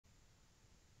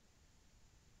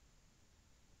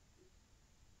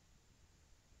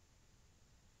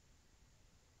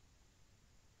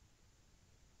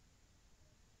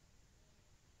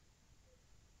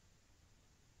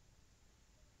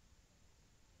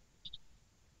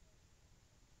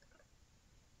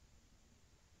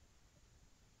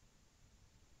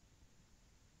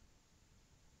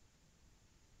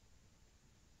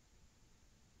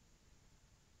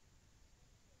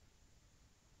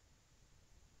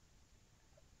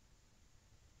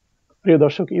প্রিয়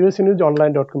দর্শক,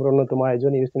 UsaNewsOnline.com এর অন্যতম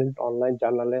আয়োজন USNews অনলাইন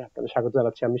জার্নালে আপনাদের স্বাগত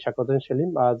জানাচ্ছি। আমি স্বাগত সেলিম।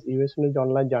 আজ USNews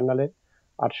অনলাইন জার্নালের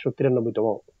 893তম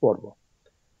পর্ব।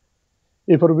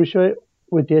 এই পর্ব বিষয়ে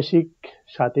ঐতিহাসিক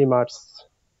 7ই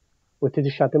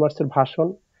মার্চের ভাষণ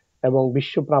এবং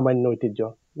বিশ্ব প্রামাণ্য ঐতিহ্য।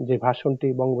 যে ভাষণটি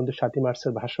বঙ্গবন্ধু 7ই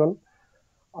মার্চের ভাষণ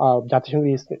জাতিসংঘ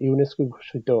ইউনেস্কো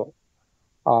ঘোষিত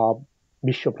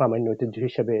বিশ্ব প্রামাণ্য ঐতিহ্য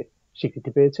হিসেবে স্বীকৃতি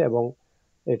পেয়েছে এবং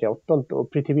এটা অত্যন্ত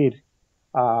পৃথিবীর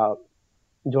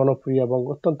জনপ্রিয় এবং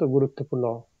অত্যন্ত গুরুত্বপূর্ণ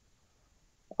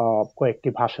কয়েকটি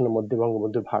ভাষণের মধ্যে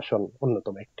বঙ্গবন্ধুর ভাষণ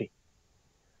অন্যতম একটি।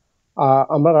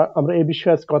 আমরা এই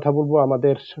বিষয়ে আজ কথা বলবো।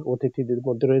 আমাদের অতিথিদের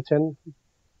মধ্যে রয়েছেন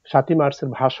 7ই মার্চের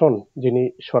ভাষণ যিনি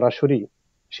সরাসরি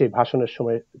সেই ভাষণের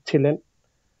সময় ছিলেন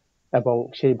এবং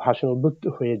সেই ভাষণ উদ্বুদ্ধ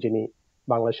হয়ে যিনি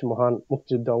বাংলাদেশের মহান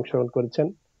মুক্তিযুদ্ধে অংশগ্রহণ করেছেন,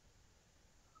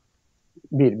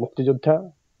 বীর মুক্তিযোদ্ধা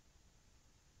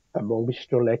এবং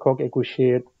বিশিষ্ট লেখক,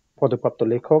 21 পদকপ্রাপ্ত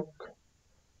লেখক,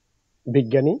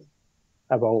 বিজ্ঞানী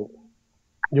এবং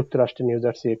যুক্তরাষ্ট্রের নিউ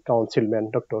জার্সির কাউন্সিলম্যান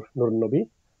ডক্টর নুরুন নবী।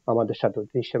 আমাদের সাথে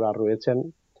হিসেবে আর রয়েছেন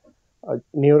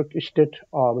নিউ ইয়র্ক স্টেট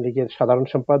আওয়ামী লীগের সাধারণ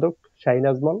সম্পাদক শাহিন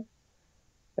আজমল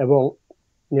এবং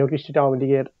নিউ ইয়র্ক স্টেট আওয়ামী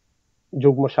লীগের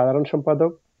যুগ্ম সাধারণ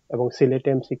সম্পাদক এবং সিলেট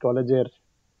এমসি কলেজের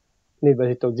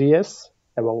নির্বাচিত জিএস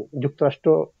এবং যুক্তরাষ্ট্র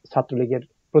ছাত্রলীগের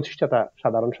প্রতিষ্ঠাতা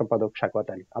সাধারণ সম্পাদক সাখাওয়াত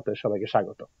আলী। আপনাদের সবাইকে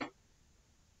স্বাগত।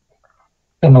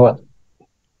 ধন্যবাদ।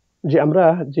 যে আমরা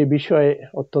যে বিষয়ে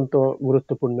অত্যন্ত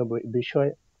গুরুত্বপূর্ণ বিষয়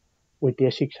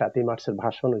ঐতিহাসিক 7ই মার্চের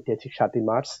ভাষণ, ঐতিহাসিক 7ই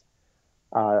মার্চ।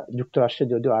 যুক্তরাষ্ট্রে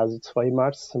যদিও আজ 6ই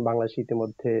মার্চ, বাংলাদেশে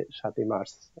ইতিমধ্যে 7ই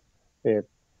মার্চ এর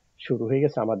শুরু হয়ে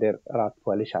গেছে আমাদের রাত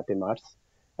পোয়ালি 7ই মার্চ।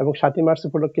 এবং 7ই মার্চ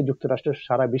উপলক্ষে যুক্তরাষ্ট্রের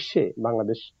সারা বিশ্বে,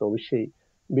 বাংলাদেশ তো অবশ্যই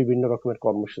বিভিন্ন রকমের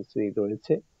কর্মসূচি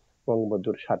রয়েছে।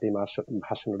 বঙ্গবন্ধুর 7ই মার্চ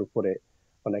ভাষণের উপরে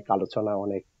অনেক আলোচনা,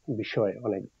 অনেক বিষয়,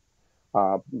 অনেক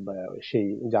সেই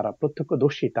যারা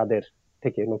প্রত্যক্ষদর্শী তাদের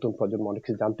থেকে নতুন প্রজন্ম অনেক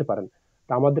কিছু জানতে পারেন।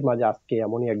 তা আমাদের মাঝে আজকে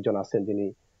এমনই একজন আছেন যিনি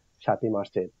 7ই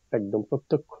মার্চের একদম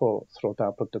প্রত্যক্ষ শ্রোতা,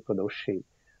 প্রত্যক্ষদর্শী,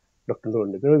 ডক্টর নুরুন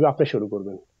নবী। আপনি শুরু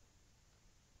করবেন।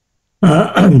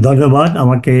 ধন্যবাদ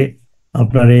আমাকে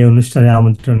আপনার এই অনুষ্ঠানে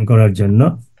আমন্ত্রণ করার জন্য।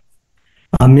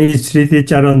 আমি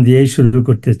স্মৃতিচারণ দিয়েই শুরু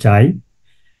করতে চাই।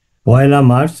 1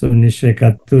 মার্চ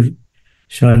 1971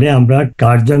 সালে আমরা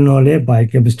কার্জন হলে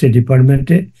বায়োকেমিস্ট্রি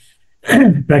ডিপার্টমেন্টে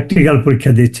প্র্যাকটিক্যাল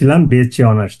পরীক্ষা দিচ্ছিলাম বিএসসি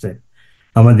অনার্সে।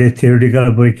 আমাদের থিওরিটিক্যাল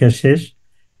পরীক্ষা শেষ,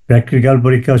 প্র্যাকটিক্যাল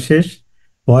পরীক্ষাও শেষ।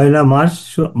 1 মার্চ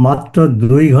মাত্র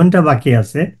 2 ঘন্টা বাকি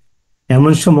আছে,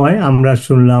 এমন সময় আমরা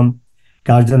শুনলাম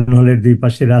কার্জন হলের দুই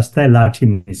পাশে রাস্তায় লাঠি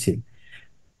মিছিল,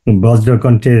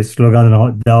 বজ্রকণ্ঠে স্লোগান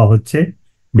দেওয়া হচ্ছে,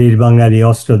 বীর বাঙালি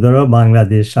অস্ত্র ধরো,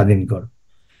 বাংলাদেশ স্বাধীন করো।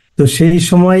 তো সেই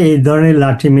সময় এই ধরনের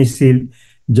লাঠি মিছিল,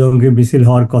 জঙ্গি মিছিল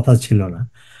হওয়ার কথা ছিল না।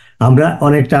 আমরা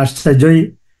অনেকটা আশ্চর্যই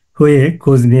হয়ে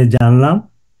খোঁজ নিয়ে জানলাম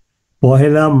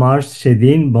 1 মার্চ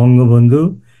সেদিন বঙ্গবন্ধু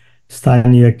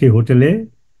স্থানীয় একটি হোটেলে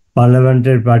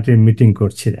পার্লামেন্টের পার্টির মিটিং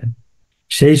করছিলেন।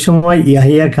 সেই সময়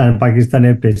ইয়াহিয়া খান,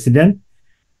 পাকিস্তানের প্রেসিডেন্ট,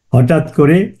 হঠাৎ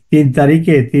করে 3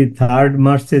 তারিখে 3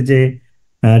 মার্চে যে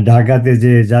ঢাকাতে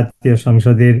যে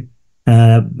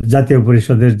জাতীয়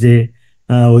পরিষদের যে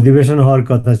অধিবেশন হওয়ার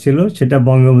কথা ছিল, সেটা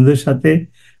বঙ্গবন্ধুর সাথে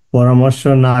পরামর্শ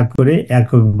না করে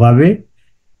এককভাবে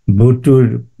ভুট্টোর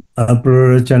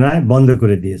প্ররোচনায় বন্ধ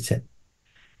করে দিয়েছে।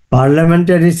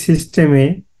 পার্লামেন্টারি সিস্টেমে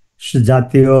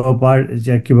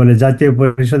জাতীয়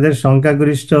পরিষদের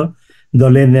সংখ্যাগরিষ্ঠ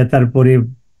দলের নেতার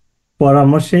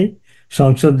পরামর্শেই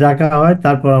সংসদ ডাকা হয়,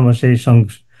 তার পরামর্শেই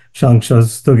সংসদ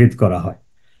স্থগিত করা হয়।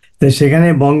 তো সেখানে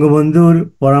বঙ্গবন্ধুর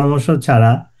পরামর্শ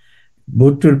ছাড়া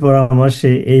ভুট্টোর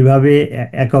পরামর্শে এইভাবে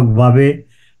এককভাবে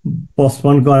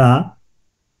পোস্টপোন করা,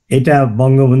 এটা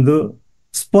বঙ্গবন্ধু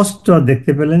স্পষ্ট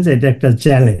দেখতে পেলেন যে এটা একটা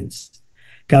চ্যালেঞ্জ।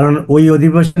 কারণ ওই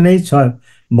অধিবেশনেই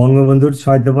বঙ্গবন্ধুর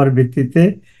 6 দফার ভিত্তিতে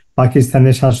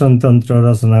পাকিস্তানের শাসনতন্ত্র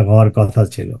রচনা হওয়ার কথা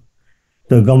ছিল।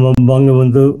 তো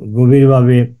বঙ্গবন্ধু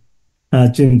গভীরভাবে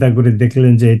চিন্তা করে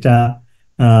দেখলেন যে এটা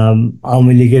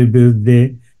আওয়ামী লীগের বিরুদ্ধে,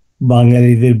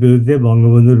 বাঙালিদের বিরুদ্ধে,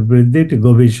 বঙ্গবন্ধুর বিরুদ্ধে একটি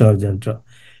গভীর ষড়যন্ত্র।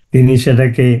 তিনি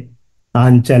সেটাকে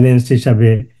আনচ্যালেঞ্জ হিসাবে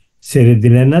ছেড়ে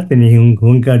দিলেন না। তিনি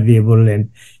হুঙ্কার দিয়ে বললেন,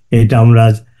 এটা আমরা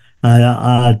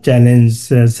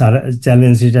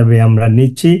চ্যালেঞ্জ হিসাবে আমরা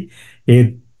নিচ্ছি। এর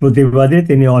প্রতিবাদে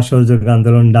তিনি অসহযোগ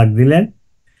আন্দোলন ডাক দিলেন।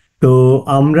 তো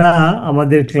আমরা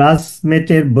আমাদের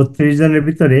ক্লাসমেটের 32 জনের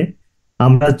ভিতরে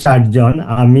আমরা 4 জন,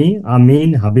 আমি, আমিন,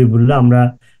 হাবিবুল্লাহ, আমরা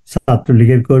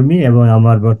ছাত্রলীগের কর্মী এবং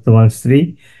আমার বর্তমান স্ত্রী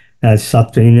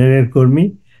ছাত্র ইউনিয়নের কর্মী,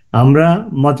 আমরা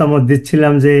মতামত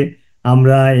দিচ্ছিলাম যে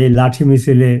আমরা এই লাঠি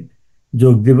মিছিলে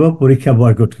যোগ দিব পরীক্ষা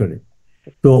বয়কট করে।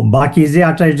 তো বাকি যে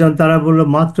 28 জন তারা বললো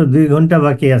মাত্র 2 ঘন্টা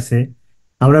বাকি আছে,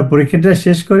 আমরা পরীক্ষাটা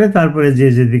শেষ করে তারপরে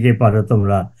যেদিকে পারো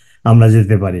তোমরা, আমরা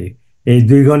যেতে পারি। এই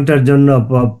 2 ঘন্টার জন্য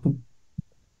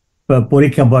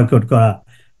পরীক্ষা বয়কট করা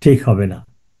ঠিক হবে না।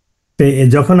 তো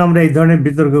যখন আমরা এই ধরনের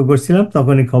বিতর্ক করছিলাম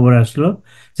তখনই খবর আসলো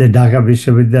যে ঢাকা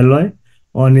বিশ্ববিদ্যালয়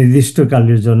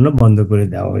অনির্দিষ্টকালের জন্য বন্ধ করে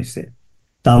দেওয়া হয়েছে।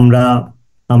 তা আমরা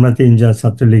আমরা 3 জন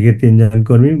ছাত্রলীগের 3 জন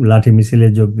কর্মী লাঠি মিছিলে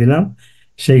যোগ দিলাম।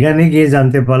 সেখানে গিয়ে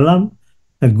জানতে পারলাম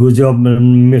গুজব,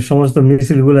 সমস্ত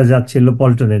মিছিলগুলো যাচ্ছিল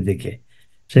পল্টনের দিকে।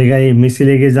 সেখানে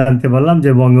মিছিলে গিয়ে জানতে পারলাম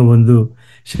যে বঙ্গবন্ধু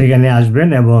সেখানে আসবেন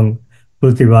এবং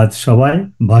প্রতিবাদ সভায়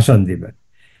ভাষণ দিবেন।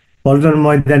 পল্টন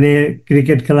ময়দানে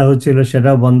ক্রিকেট খেলা হচ্ছিল,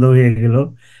 সেটাও বন্ধ হয়ে গেল।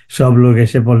 সব লোক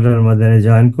এসে পল্টন ময়দানে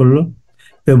জয়েন করলো।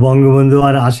 তো বঙ্গবন্ধু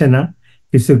আর আসে না।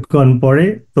 কিছুক্ষণ পরে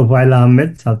তোফায়েল আহমেদ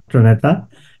ছাত্র নেতা,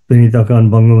 তিনি তখন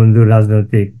বঙ্গবন্ধুর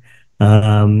রাজনৈতিক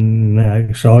আম,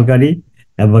 সহকারী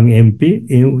এবং এমপি,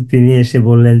 তিনি এসে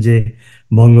বললেন যে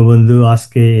বঙ্গবন্ধু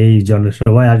আজকে এই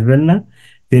জনসভায় আসবেন না,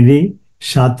 তিনি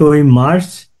 7ই মার্চ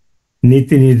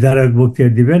নীতি নির্ধারক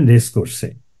বক্তৃতা দিবেন রেস কোর্সে,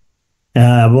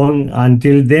 এবং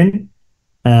আনটিল দেন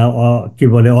কি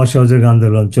বলে অসহযোগ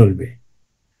আন্দোলন চলবে।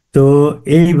 তো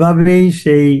এইভাবেই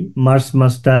সেই মার্চ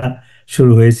মাসটা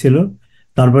শুরু হয়েছিল।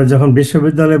 তারপর যখন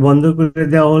বিশ্ববিদ্যালয় বন্ধ করে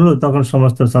দেওয়া হলো তখন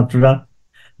সমস্ত ছাত্ররা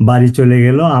বাড়ি চলে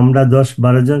গেল। আমরা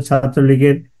 10-12 জন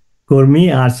ছাত্রলীগের কর্মী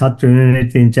আর ছাত্র ইউনিয়নের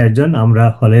 3-4 জন আমরা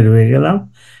হলে রয়ে গেলাম।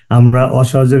 আমরা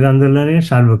অসহযোগ আন্দোলনের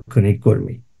সার্বক্ষণিক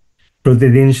কর্মী।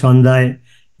 প্রতিদিন সন্ধ্যায়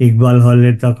ইকবাল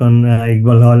হলের, তখন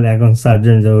ইকবাল হল এখন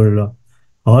সার্জেন্ট জহুরুল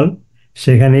হল,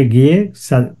 সেখানে গিয়ে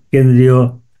কেন্দ্রীয়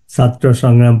ছাত্র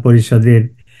সংগ্রাম পরিষদের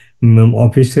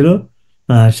অফিস ছিল।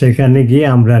 সেখানে গিয়ে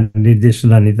আমরা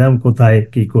নির্দেশনা নিতাম কোথায়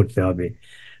কি করতে হবে,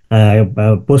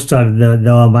 পোস্টার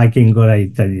দেওয়া, মাইকিং করা,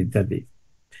 ইত্যাদি ইত্যাদি।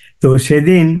 তো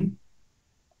সেদিন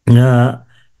আহ,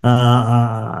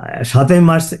 আহ, 7ই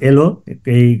মার্চ এলো।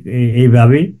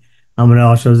 এইভাবেই আমরা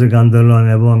অসহযোগ আন্দোলন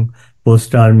এবং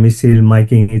পোস্টার, মিছিল,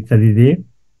 মাইকিং ইত্যাদি দিয়ে।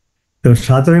 তো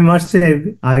 7ই মার্চের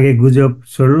আগে গুজব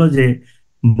ছড়লো যে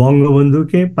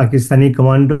বঙ্গবন্ধুকে পাকিস্তানি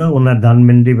কমান্ডো ওনার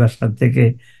ধানমন্ডি বাসার থেকে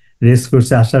রেস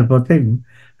করছে আসার পথে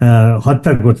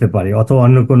হত্যা করতে পারে, অথবা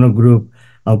অন্য কোনো গ্রুপ,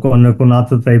 অন্য কোনো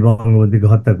আততায়ী বঙ্গবন্ধুকে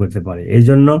হত্যা করতে পারে। এই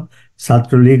জন্য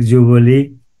ছাত্রলীগ, যুবলীগ,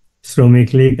 শ্রমিক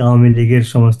লীগ, আওয়ামী লীগের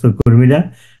সমস্ত কর্মীরা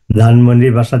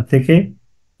ধানমন্ডির বাসার থেকে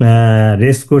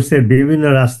রেস কোর্সের বিভিন্ন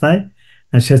রাস্তায়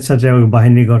স্বেচ্ছাসেবক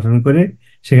বাহিনী গঠন করে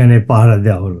সেখানে পাহারা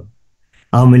দেওয়া হলো।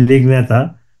 আওয়ামী লীগ নেতা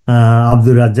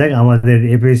আব্দুর রাজ্জাক আমাদের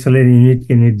এফএসএল-এর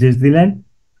ইউনিটকে নির্দেশ দিলেন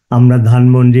আমরা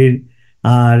ধানমন্ডির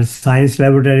আর সায়েন্স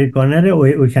ল্যাবরেটরি কর্নারে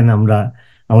ওইখানে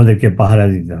আমাদেরকে পাহারা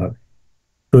দিতে হবে।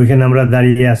 তো ওইখানে আমরা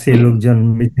দাঁড়িয়ে আছি, লোকজন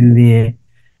মিছিল নিয়ে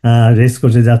রেস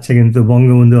করতে যাচ্ছে, কিন্তু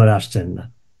বঙ্গবন্ধু আর আসছেন না।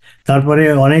 তারপরে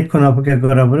অনেকক্ষণ অপেক্ষা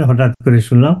করার পরে হঠাৎ করে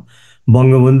শুনলাম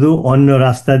বঙ্গবন্ধু অন্য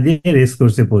রাস্তা দিয়ে রেস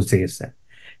কোর্সে পৌঁছে গেছে।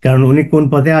 কারণ উনি কোন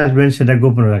পথে আসবেন সেটা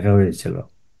গোপন রাখা হয়েছিল।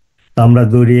 তো আমরা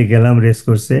দৌড়িয়ে গেলাম রেস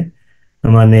কোর্সে,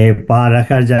 মানে পা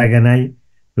রাখার জায়গা নাই,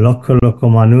 লক্ষ লক্ষ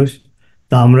মানুষ।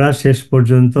 তা আমরা শেষ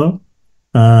পর্যন্ত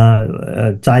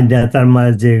চার নেতার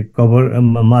যে কবর,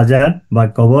 মাজার বা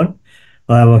কবর,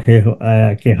 এবং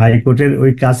হাইকোর্টের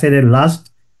ওই কাছের লাস্ট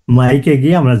মাইকে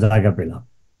গিয়ে আমরা জায়গা পেলাম।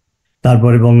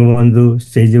 তারপরে বঙ্গবন্ধু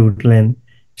স্টেজে উঠলেন।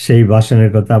 সেই ভাষণের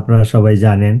কথা আপনারা সবাই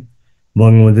জানেন।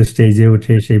 বঙ্গবন্ধু স্টেজে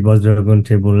উঠে সেই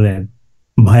বজ্রকণ্ঠে বললেন,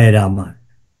 ভাইয়েরা আমার,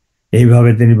 এইভাবে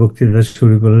তিনি বক্তৃতা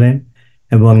শুরু করলেন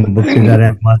এবং বক্তৃতার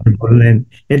এক মাঝে বললেন,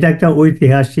 এটা একটা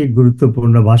ঐতিহাসিক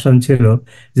গুরুত্বপূর্ণ ভাষণ ছিল,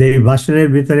 যে এই ভাষণের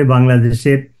ভিতরে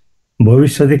বাংলাদেশের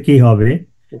ভবিষ্যতে কি হবে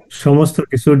সমস্ত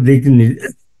কিছুর দিক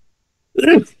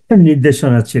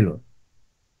নির্দেশনা ছিল।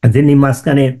 তিনি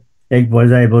মাঝখানে এক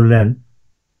পর্যায়ে বললেন,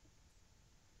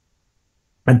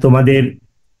 তোমাদের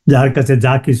যার কাছে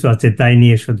যা কিছু আছে তাই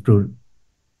নিয়ে শত্রুর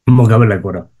মোকাবেলা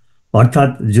করো, অর্থাৎ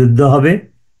যুদ্ধ হবে,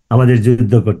 আমাদের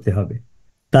যুদ্ধ করতে হবে।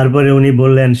 তারপরে উনি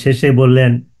বললেন, শেষে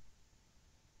বললেন,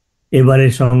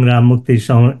 এবারের সংগ্রাম মুক্তির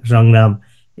সংগ্রাম,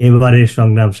 এবারের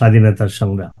সংগ্রাম স্বাধীনতার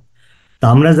সংগ্রাম। তা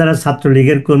আমরা যারা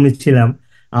ছাত্রলীগের কর্মী ছিলাম,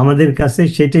 আমাদের কাছে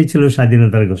সেটাই ছিল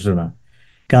স্বাধীনতার ঘোষণা।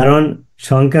 কারণ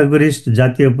সংখ্যাগরিষ্ঠ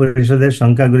জাতীয় পরিষদের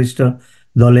সংখ্যাগরিষ্ঠ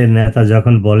দলের নেতা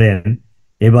যখন বলেন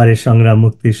এবারের সংগ্রাম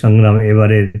মুক্তির সংগ্রাম,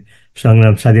 এবারের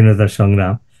সংগ্রাম স্বাধীনতার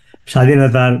সংগ্রাম,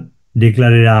 স্বাধীনতার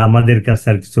ডিক্লারে আমাদের কাছে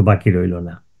আর কিছু বাকি রইল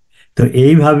না। তো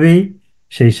এইভাবেই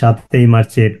সেই 7ই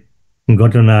মার্চের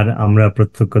ঘটনার আমরা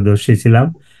প্রত্যক্ষদর্শী ছিলাম।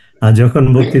 আর যখন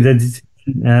বক্তৃতা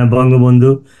দিচ্ছিলেন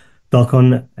বঙ্গবন্ধু, তখন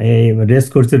এই রেস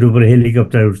কোর্সের উপরে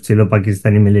হেলিকপ্টার উঠছিল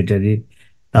পাকিস্তানি মিলিটারি।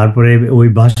 তারপরে ওই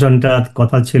ভাষণটা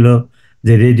কথা ছিল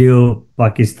যে রেডিও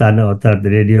পাকিস্তান অর্থাৎ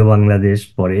রেডিও বাংলাদেশ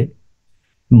পরে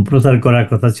প্রচার করার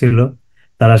কথা ছিল,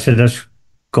 তারা সেটা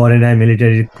করে নাই,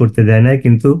 মিলিটারি করতে দেয় নাই।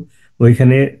 কিন্তু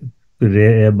ওইখানে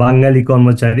বাঙালি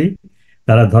কর্মচারী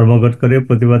তারা ধর্মঘট করে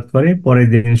প্রতিবাদ করে। পরের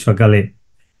দিন সকালে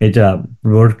এটা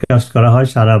ব্রডকাস্ট করা হয়,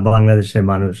 সারা বাংলাদেশের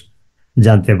মানুষ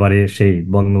জানতে পারে সেই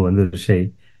বঙ্গবন্ধুর সেই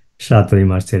 7ই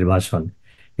মার্চের ভাষণ,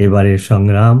 এবারের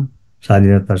সংগ্রাম,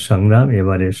 স্বাধীনতার সংগ্রাম,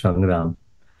 এবারের সংগ্রাম,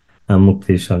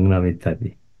 মুক্তির সংগ্রাম ইত্যাদি।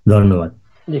 ধন্যবাদ।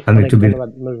 জি, আমি অনেক একটু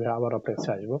ধন্যবাদ নবী ভাই, আবার আপনার কাছে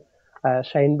আসবো।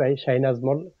 শাহিন ভাই, শাহিন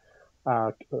আজমল, আহ,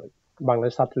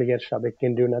 বাংলাদেশ ছাত্রলীগের সাবেক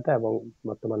কেন্দ্রীয় নেতা এবং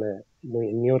বর্তমানে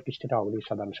নিউ ইয়র্ক স্টেট আওয়ামী লীগের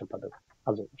সাধারণ সম্পাদক।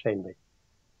 শাহিন ভাই।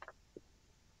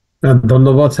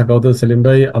 ধন্যবাদ সাখাওয়াত সেলিম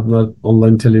ভাই। আপনার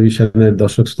অনলাইন টেলিভিশনের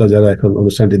দর্শক শ্রোতা যারা এখন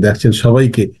অনুষ্ঠানটি দেখছেন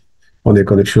সবাইকে অনেক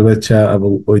অনেক শুভেচ্ছা।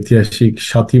 এবং ঐতিহাসিক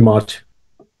 7ই মার্চ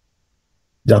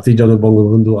জাতির জনক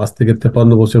বঙ্গবন্ধু আজ থেকে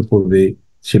 53 বছর পূর্বে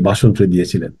সে ভাষণটি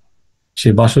দিয়েছিলেন।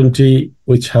 সেই ভাষণটি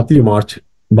ওই 7ই মার্চ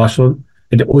ভাষণ,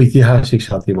 এটা ঐতিহাসিক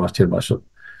 7ই মার্চের ভাষণ।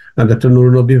 ডক্টর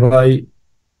নুরুল নবী ভাই,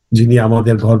 যিনি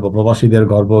আমাদের গর্ব, প্রবাসীদের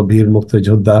গর্ব, বীর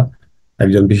মুক্তিযোদ্ধা,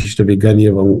 একজন বিশিষ্ট বিজ্ঞানী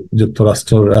এবং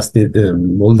যুক্তরাষ্ট্র রাজনীতি,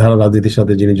 মূলধারা রাজনীতির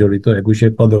সাথে যিনি জড়িত,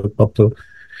 21 পদকপ্রাপ্ত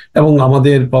এবং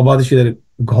আমাদের প্রবাসীদের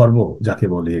গর্ব যাকে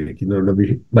বলে, কিন্তু নবী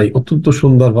ভাই অত্যন্ত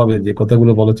সুন্দরভাবে যে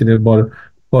কথাগুলো বলেছেন এরপর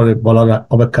পরে বলার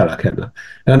অপেক্ষা রাখেন না।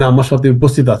 এখানে আমার সাথে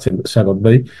উপস্থিত আছেন সাগত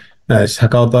ভাই,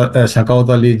 সাখাওয়াত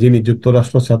আলী, যিনি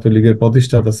যুক্তরাষ্ট্র ছাত্রলীগের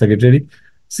প্রতিষ্ঠাতা সেক্রেটারি,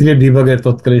 সিলেট বিভাগের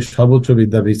তৎকালীন সর্বোচ্চ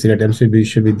বিদ্যাপীঠ সিলেট এমসি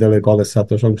বিশ্ববিদ্যালয় কলেজ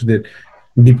ছাত্র সংসদের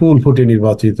বিপুল ভোটে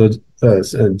নির্বাচিত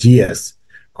জিএস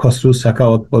খসরু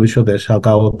সাখাওয়াত পরিষদের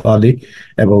সাখাওয়াত আলী,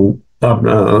 এবং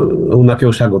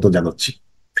ওনাকেও স্বাগত জানাচ্ছি।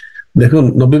 দেখুন,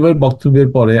 নবী ভাইয়ের বক্তব্যের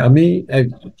পরে আমি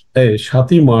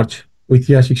 7ই মার্চ,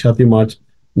 ঐতিহাসিক 7ই মার্চ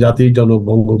জাতির জনক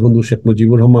বঙ্গবন্ধু শেখ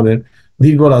মুজিবুর রহমানের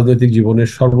দীর্ঘ রাজনৈতিক জীবনের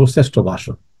সর্বশ্রেষ্ঠ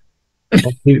ভাষণ,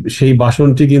 সেই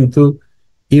ভাষণটি কিন্তু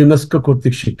ইউনেস্কো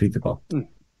কর্তৃক স্বীকৃতি পায়।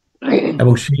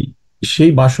 এবং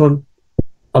সেই ভাষণ,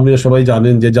 আপনারা সবাই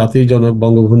জানেন যে জাতির জনক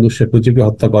বঙ্গবন্ধু শেখ মুজিবকে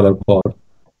হত্যা করার পর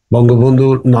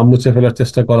বঙ্গবন্ধুর নাম মুছে ফেলার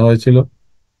চেষ্টা করা হয়েছিল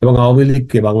এবং আওয়ামী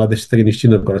লীগকে বাংলাদেশ থেকে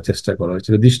নিশ্চিহ্ন করার চেষ্টা করা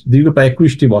হয়েছিল দীর্ঘ প্রায়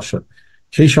 21টি বছর।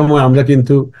 সেই সময় আমি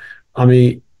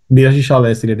 82 সালে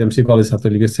সিলেট এমসি কলেজ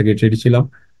ছাত্রলীগের সেক্রেটারি ছিলাম।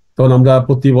 তখন আমরা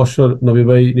প্রতি বছর, নবী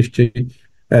ভাই নিশ্চয়ই,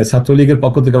 ছাত্রলীগের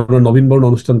পক্ষ থেকে আমরা নবীনবরণ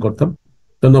অনুষ্ঠান করতাম।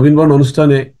 তো নবীনবরণ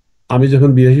অনুষ্ঠানে আমি যখন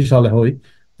 82 সালে হই,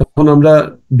 তখন আমরা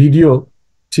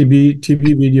টিভি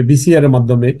ভিডিও ভিসিআর এর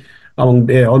মাধ্যমে এবং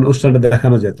অনুষ্ঠানটা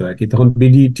দেখানো যেত আর কি। তখন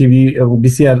টিভি এবং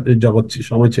ভিসিআর জগৎ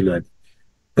সময় ছিল আর কি।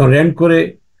 তো র্যান্ক করে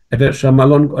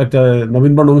একটা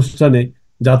নবীনবরণ অনুষ্ঠানে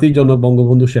জাতির জনক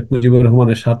বঙ্গবন্ধু শেখ মুজিবুর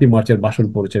রহমানের 7ই মার্চের ভাষণ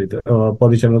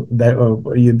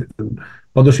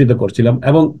প্রদর্শিত করছিলাম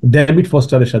এবং ডেভিড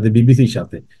ফস্টারের সাথে, বিবিসির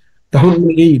সাথে। তখন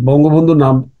এই বঙ্গবন্ধুর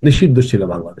নাম নিষিদ্ধ ছিল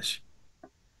বাংলাদেশ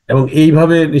এবং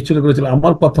এইভাবে নিশ্চিত করেছিল।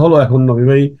 আমার কথা হলো, এখন নবী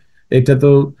ভাই, এটা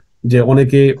তো যে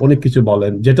অনেকে অনেক কিছু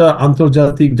বলেন, যেটা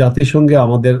জাতিসংঘে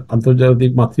আমাদের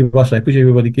আন্তর্জাতিক মাতৃভাষা 21শে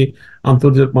ফেব্রুয়ারিকে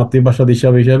আন্তর্জাতিক মাতৃভাষা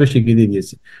হিসাবে স্বীকৃতি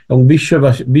দিয়েছে এবং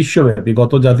বিশ্বব্যাপী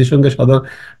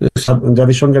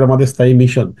জাতিসংঘের আমাদের স্থায়ী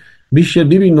মিশন বিশ্বের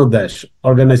বিভিন্ন দেশ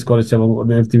অর্গানাইজ করেছে এবং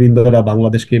নেতৃবৃন্দরা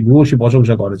বাংলাদেশকে ভূয়সী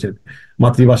প্রশংসা করেছেন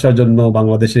মাতৃভাষার জন্য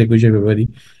বাংলাদেশের 21শে ফেব্রুয়ারি।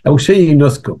 এবং সেই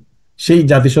ইউনেস্কো, সেই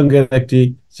জাতিসংঘের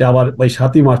আবার ওই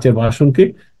 7ই মার্চের ভাষণকে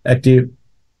একটি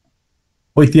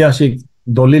ঐতিহাসিক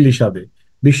দলিল হিসাবে,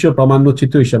 বিশ্ব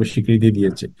প্রামাণ্যচিত্র হিসাবে স্বীকৃতি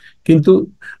দিয়েছে। কিন্তু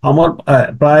আমার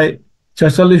প্রায়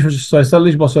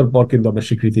 46 বছর পর কিন্তু আমরা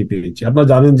স্বীকৃতি পেয়েছি। আপনারা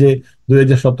জানেন যে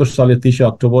 2017 সালের 30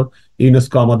 অক্টোবর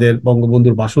ইউনেস্কো আমাদের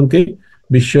বঙ্গবন্ধুর ভাষণকে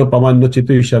বিশ্ব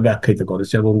প্রামাণ্যচিত্র হিসাবে আখ্যায়িত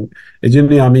করেছে এবং এই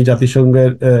জন্যই আমি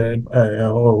জাতিসংঘের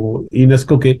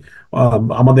ইউনেস্কোকে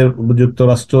আমাদের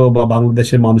যুক্তরাষ্ট্র বা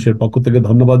বাংলাদেশের মানুষের পক্ষ থেকে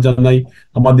ধন্যবাদ জানাই।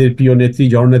 আমাদের প্রিয় নেত্রী,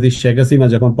 জননেত্রী শেখ হাসিনা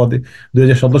যখন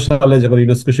 2017 সালে যখন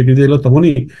ইউনেস্কো স্বীকৃতি দিল,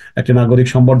 তখনই একটি নাগরিক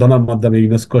সম্বর্ধনার মাধ্যমে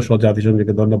ইউনেস্কো সহ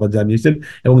জাতিসংঘকে ধন্যবাদ জানিয়েছেন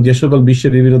এবং যে সকল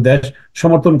বিশ্বের বিভিন্ন দেশ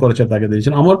সমর্থন করেছে তাকে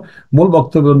দিয়েছেন। আমার মূল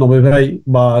বক্তব্য, নবী ভাই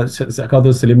বা সাখাওয়াত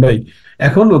সেলিম ভাই,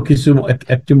 এখনো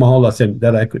একটি মহল আছেন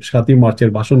যারা 7ই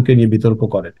মার্চের ভাষণকে নিয়ে বিতর্ক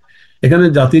করেন। এখানে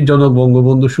জাতির জনক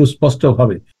বঙ্গবন্ধু সুস্পষ্ট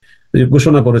ভাবে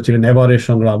ঘোষণা করেছিলেন, এবারের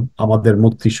সংগ্রাম আমাদের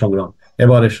মুক্তির সংগ্রাম,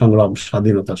 এবারের সংগ্রাম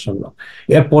স্বাধীনতার সংগ্রাম।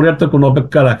 এরপরে তো কোনো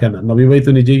অপেক্ষা রাখে না। নবী ভাই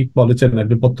তো নিজেই বলেছেন,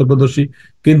 একজন প্রত্যক্ষদর্শী।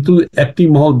 কিন্তু একটি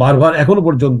মহল বারবার এখনো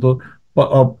পর্যন্ত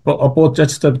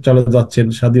অপচেষ্টা চালিয়ে যাচ্ছেন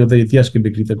স্বাধীনতার ইতিহাসকে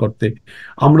বিকৃত করতে।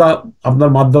 আমরা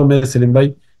আপনার মাধ্যমে সেলিম ভাই,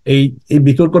 এই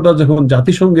বিতর্কটা যখন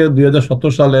জাতিসংঘে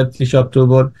 2017 সালের 30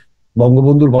 অক্টোবর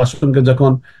বঙ্গবন্ধুর ভাষণকে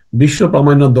যখন বিশ্ব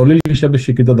প্রামাণ্য দলিল হিসেবে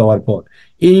স্বীকৃতি দেওয়ার পর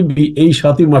এই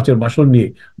 7ই মার্চের ভাষণ নিয়ে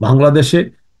বাংলাদেশে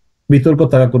বিতর্ক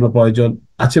থাকার কোনো প্রয়োজন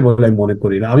আছে বলে আমি মনে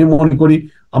করি না। আমি মনে করি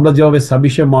আমরা যেভাবে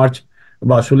 26শে মার্চ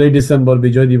বা 16ই ডিসেম্বর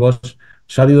বিজয় দিবস,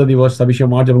 স্বাধীনতা দিবস, 26শে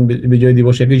মার্চ এবং বিজয়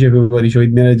দিবস, 21শে ফেব্রুয়ারি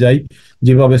শহীদ মিনারে যাই,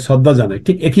 যেভাবে শ্রদ্ধা জানাই,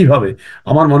 ঠিক একইভাবে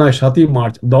আমার মনে হয় 7ই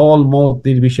মার্চ দল মত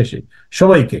নির্বিশেষে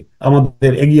সবাইকে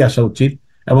আমাদের এগিয়ে আসা উচিত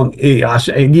এবং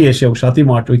এগিয়ে এসে 7ই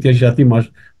মার্চ, ঐতিহাসিক 7ই মার্চ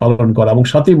পালন করা এবং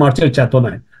 7ই মার্চের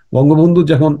চেতনায় বঙ্গবন্ধু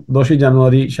যখন 10ই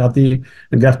জানুয়ারি 7ই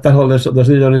গ্রেফতার হলে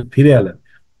 10ই জানুয়ারি ফিরে এলেন,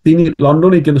 তিনি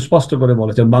লন্ডনে কিন্তু স্পষ্ট করে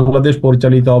বলেছেন বাংলাদেশ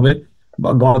পরিচালিত হবে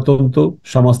গণতন্ত্র,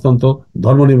 সমাজতন্ত্র,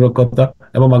 ধর্মনিরপেক্ষতা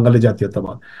এবং বাঙালি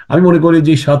জাতীয়তাবাদ। আমি মনে করি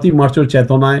যে 7ই মার্চের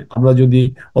চেতনায় আমরা যদি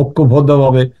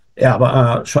ঐক্যবদ্ধভাবে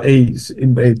এই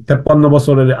 53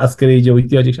 বছরের আজকের এই যে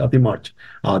ঐতিহাসিক 7ই মার্চ,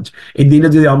 আজ এই দিনে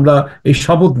যদি আমরা এই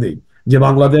শপথ নেই যে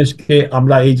বাংলাদেশকে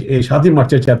আমরা এই 7ই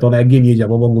মার্চের চেতনা এগিয়ে নিয়ে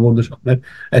যাব বঙ্গবন্ধু স্বপ্নের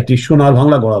একটি সোনার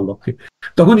বাংলা গড়ার লক্ষ্যে,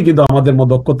 তখনই কিন্তু আমাদের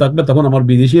মধ্যে ঐক্য থাকবে। তখন আমার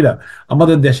বিদেশিরা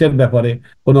আমাদের দেশের ব্যাপারে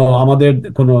আমাদের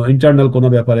কোনো ইন্টারনাল কোনো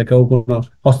ব্যাপারে কেউ কোনো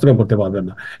হস্তক্ষেপ করতে পারবে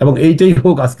না। এবং এইটাই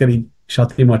হোক আজকের এই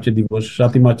 7ই মার্চের দিবস,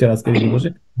 7ই মার্চের আজকের এই দিবসে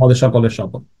আমাদের সকলের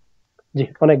শপথ। জি,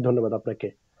 অনেক ধন্যবাদ আপনাকে।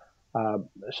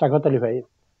 স্বাগত আলী ভাই,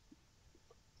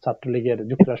 ছাত্রলীগের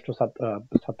যুক্তরাষ্ট্র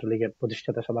ছাত্রলীগের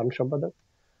প্রতিষ্ঠাতা সাধারণ সম্পাদক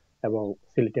এবং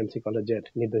সিলেট এমসি কলেজের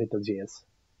নির্বাচিত জিএস।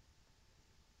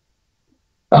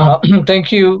 থ্যাংক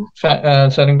ইউ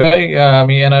সালিম ভাই।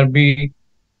 আমি এনআরবি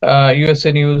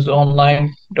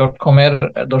UsaNewsOnline.com এর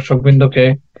দর্শকবৃন্দকে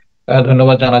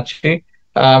ধন্যবাদ জানাচ্ছি।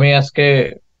 আমি আজকে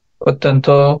অত্যন্ত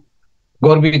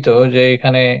গর্বিত যে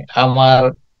এখানে আমার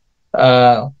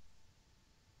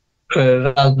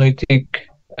রাজনৈতিক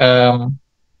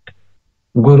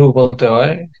গুরু বলতে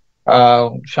হয়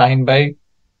শাহিন ভাই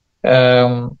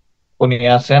উনি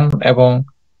আছেন, এবং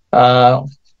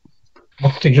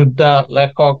মুক্তিযোদ্ধা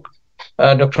লেখক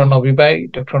ডক্টর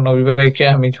নবী ভাইকে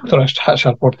আমি যুক্তরাষ্ট্র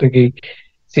আসার পর থেকেই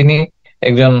চিনি।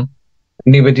 একজন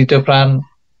নিবেদিত প্রাণ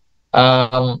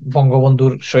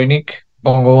বঙ্গবন্ধুর সৈনিক,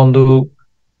 বঙ্গবন্ধু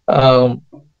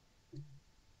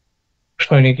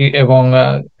সৈনিক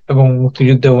এবং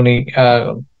মুক্তিযুদ্ধে উনি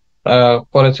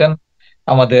করেছেন,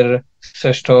 আমাদের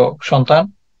শ্রেষ্ঠ সন্তান।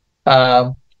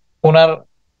 ওনার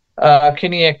কে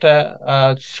নিয়ে একটা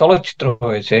চলচ্চিত্র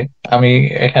হয়েছে। আমি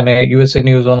এখানে ইউএসএ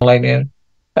নিউজ অনলাইনের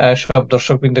সব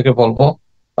দর্শকবৃন্দকে বলবো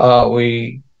ওই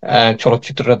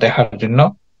চলচ্চিত্রটা দেখার জন্য,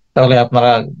 তাহলে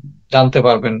আপনারা জানতে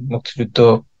পারবেন মুক্তিযুদ্ধ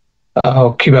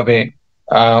কিভাবে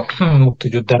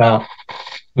মুক্তিযোদ্ধারা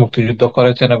মুক্তিযুদ্ধ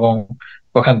করেছেন, এবং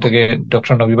ওখান থেকে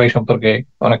ডক্টর নবী ভাই সম্পর্কে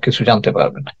অনেক কিছু জানতে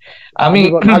পারবেন। আমি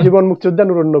আজীবন মুক্তিযোদ্ধা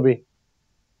নুরুন নবী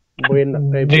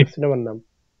বইয়ের সিনেমার নাম,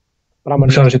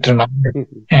 চলচ্চিত্রের নাম।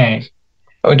 হ্যাঁ,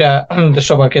 ওইটা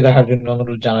সবাইকে দেখার জন্য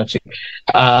অনুরোধ জানাচ্ছি।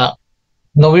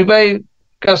 নবী ভাইয়ের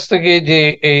কাছ থেকে যে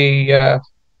এই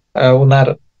ওনার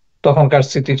তখনকার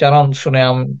স্মৃতিচারণ শুনে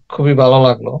খুবই ভালো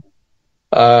লাগলো।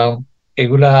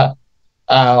 এগুলা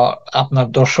আপনার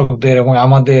দর্শকদের এবং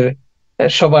আমাদের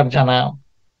সবার জানা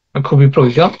খুবই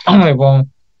প্রয়োজন, এবং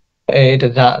এটা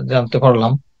জানতে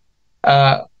পারলাম।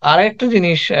 আর একটা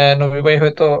জিনিস নবী ভাই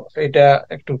হয়তো এটা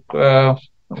একটু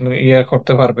ইয়ে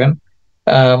করতে পারবেন।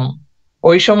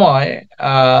 ওই সময়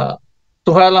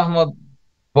তুফাইল আহমদ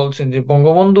বলছেন যে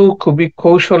বঙ্গবন্ধু খুবই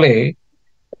কৌশলে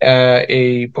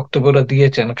এই বক্তব্যটা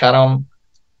দিয়েছেন, কারণ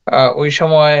ওই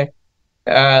সময়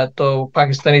তো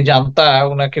পাকিস্তানি জান্তা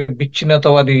ওনাকে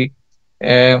বিচ্ছিন্নতাবাদী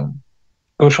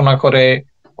ঘোষণা করে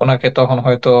ওনাকে তখন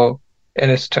হয়তো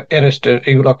অ্যারেস্ট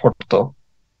এগুলা করতো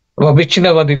বা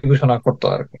বিচ্ছিন্নতাবাদী ঘোষণা করতো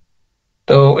আর কি।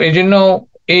 তো এই জন্য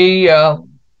এই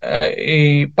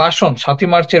ভাষণ, 7ই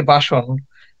মার্চের ভাষণ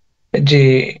যে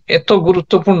এত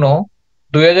গুরুত্বপূর্ণ,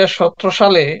 2017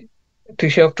 সালে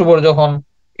 30 অক্টোবর যখন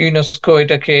ইউনেস্কো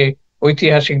এটাকে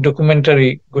ঐতিহাসিক ডকুমেন্টারি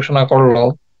ঘোষণা করলো,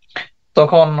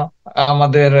 তখন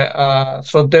আমাদের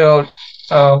শ্রদ্ধেয়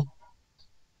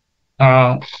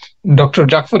ডক্টর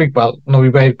জাফর ইকবাল, নবী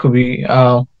ভাইয়ের খুবই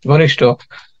ঘনিষ্ঠ,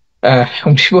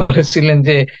 উনি বলেছিলেন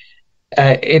যে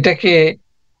এটাকে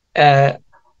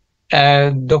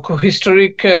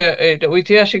হিস্টোরিক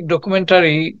ঐতিহাসিক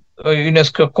ডকুমেন্টারি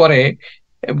ইউনেস্কো করে,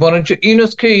 বরঞ্চ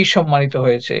ইউনেস্কোই সম্মানিত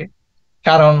হয়েছে,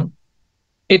 কারণ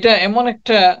এটা এমন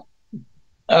একটা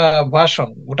ভাষণ,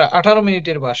 ওটা 18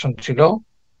 মিনিটের ভাষণ ছিল।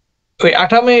 ওই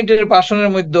 18 মিনিটের ভাষণের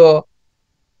মধ্যে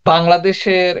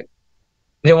বাংলাদেশের,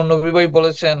 যেমন নবী ভাই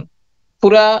বলেছেন,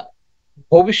 পুরা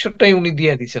ভবিষ্যৎটাই উনি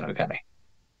দিয়ে দিচ্ছেন ওইখানে।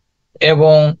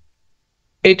 এবং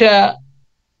এটা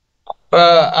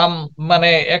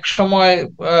মানে এক সময়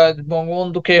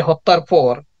বঙ্গবন্ধুকে হত্যার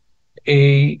পর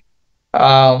এই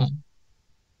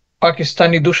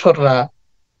পাকিস্তানি দূষররা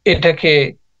এটাকে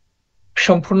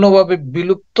সম্পূর্ণভাবে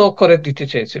বিলুপ্ত করে দিতে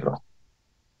চেয়েছিল।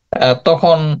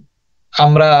 তখন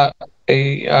আমরা এই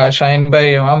শাহিন ভাই,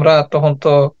 আমরা তখন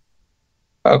তো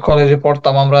কলেজে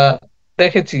পড়তাম, আমরা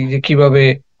দেখেছি যে কিভাবে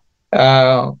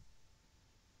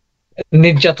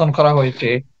নির্যাতন করা হয়েছে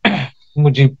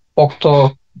মুজিব ভক্ত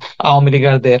আওয়ামী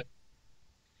লীগারদের।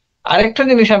 আরেকটা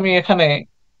জিনিস আমি এখানে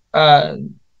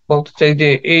বলতে চাই যে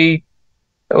এই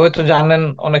হয়তো জানেন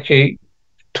অনেকেই,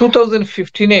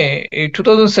 2015-এ এই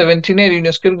 2017-এর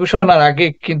ইউনেস্কোর ঘোষণার আগে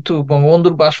কিন্তু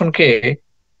বঙ্গবন্ধুর ভাষণকে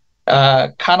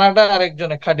কানাডা আর একজন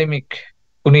একাডেমিক,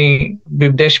 উনি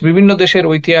বিভিন্ন দেশের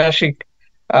ঐতিহাসিক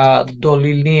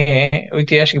দলিল নিয়ে,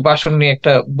 ঐতিহাসিক ভাষণ নিয়ে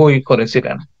একটা বই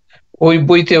করেছিলেন। ওই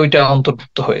বইতে ওইটা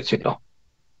অন্তর্ভুক্ত হয়েছিল,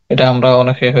 এটা আমরা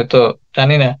অনেকে হয়তো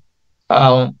জানি না।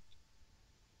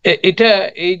 এটা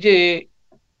এই যে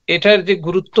এটার যে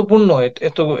গুরুত্বপূর্ণ,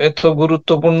 এত এত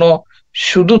গুরুত্বপূর্ণ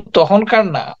শুধু তখনকার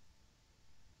না,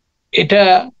 এটা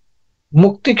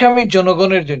মুক্তিকামী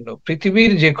জনগণের জন্য,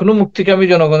 পৃথিবীর যে কোনো মুক্তিকামী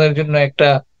জনগণের জন্য একটা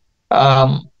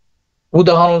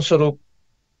উদাহরণস্বরূপ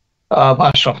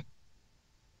ভাষণ।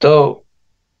 তো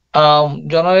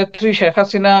জননেত্রী শেখ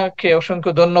হাসিনাকে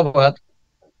অসংখ্য ধন্যবাদ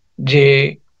যে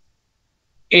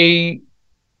এই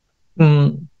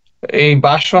এই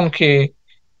ভাষণকে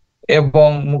এবং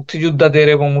মুক্তিযোদ্ধাদের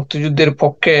এবং মুক্তিযুদ্ধের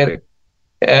পক্ষের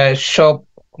সব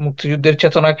মুক্তিযুদ্ধের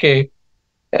চেতনাকে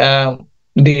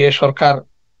দিয়ে সরকার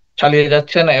চালিয়ে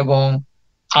যাচ্ছেন, এবং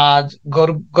আজ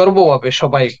গর্বভাবে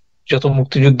সবাই, যত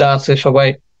মুক্তিযোদ্ধা আছে সবাই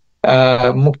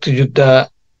মুক্তিযোদ্ধা,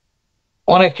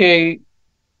 অনেকেই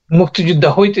মুক্তিযোদ্ধা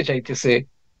হইতে চাইতেছে।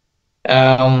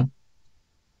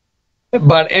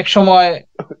 বাট এক সময়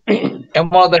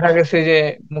এমন দেখা গেছে যে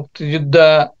মুক্তিযোদ্ধা,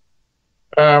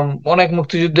 অনেক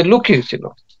মুক্তিযুদ্ধে লুকিয়েছিল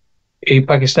এই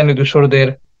পাকিস্তানি দূষরদের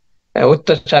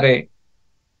অত্যাচারে।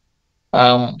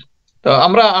 তো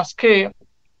আমরা আজকে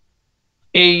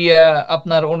এই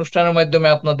আপনার অনুষ্ঠানের মাধ্যমে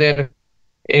আপনাদের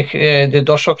যে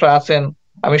দর্শকরা আছেন,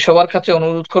 আমি সবার কাছে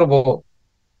অনুরোধ করব,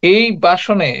 এই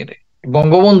ভাষণের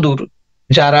বঙ্গবন্ধুর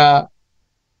যারা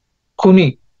খুনি,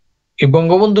 এই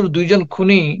বঙ্গবন্ধুর দুইজন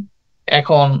খুনি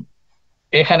এখন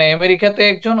এখানে আমেরিকাতে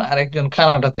একজন আর একজন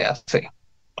কানাডাতে আছে।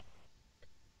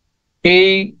 এই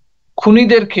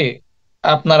খুনিদেরকে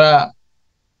আপনারা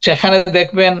যেখানে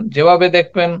দেখবেন, যেভাবে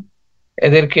দেখবেন,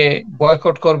 এদেরকে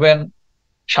বয়কট করবেন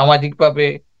সামাজিকভাবে,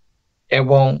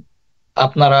 এবং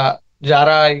আপনারা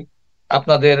যারাই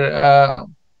আপনাদের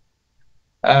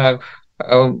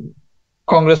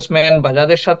কংগ্রেসম্যান বা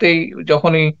যাদের সাথেই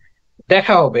যখনই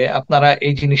দেখা হবে, আপনারা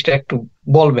এই জিনিসটা একটু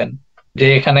বলবেন যে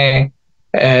এখানে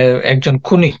একজন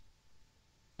খুনি,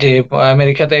 যে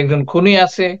আমেরিকাতে একজন খুনি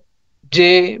আছে, যে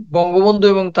বঙ্গবন্ধু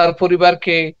এবং তার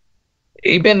পরিবারকে,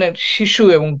 ইভেন শিশু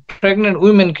এবং প্রেগনেন্ট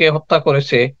উইমেনকে হত্যা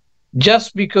করেছে just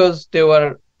because they were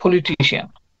politician.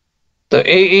 তো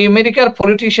এই আমেরিকার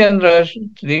পলিটিশিয়ানরা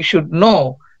দে শুড নো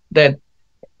দ্যাট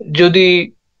যদি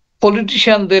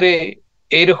পলিটিশিয়ানদের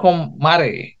এইরকম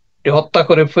মারে, যে হত্যা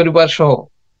করে পরিবার সহ,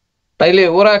 তাইলে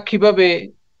ওরা কিভাবে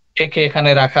একে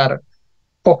এখানে রাখার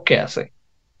পক্ষে আছে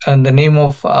in the name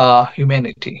of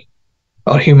humanity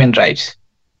or human rights।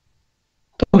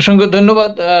 অসংখ্য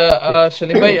ধন্যবাদ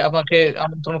সেলিম ভাই, আপনাকে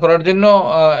আমন্ত্রণ করার জন্য,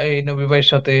 এই নবী ভাইয়ের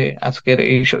সাথে আজকের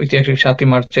এই ঐতিহাসিক 7ই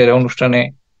মার্চের অনুষ্ঠানে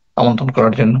আমন্ত্রণ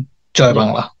করার জন্য। জয়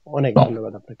বাংলা। অনেক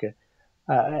ধন্যবাদ আপনাকে।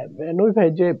 নবী ভাই,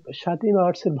 যে 7ই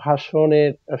মার্চের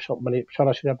ভাষণের মানে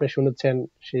সরাসরি আপনি শুনেছেন,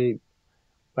 সেই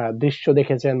দৃশ্য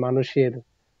দেখেছেন, মানুষের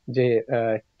যে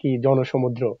কি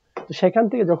জনসমুদ্র, তো সেখান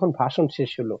থেকে যখন ভাষণ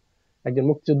শেষ হলো, একজন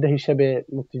মুক্তিযোদ্ধা হিসেবে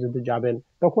মুক্তিযুদ্ধে যাবেন,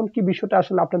 তখন কি বিষয়টা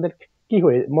আসলে আপনাদের কি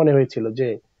মনে হয়েছিল যে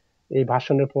এই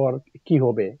ভাষণের পর কি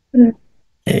হবে?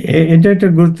 এটা একটা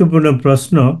গুরুত্বপূর্ণ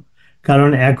প্রশ্ন, কারণ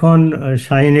এখন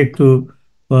শাহিন একটু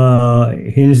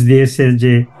হিন্টস দিয়েছে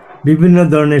যে বিভিন্ন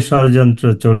ধরনের ষড়যন্ত্র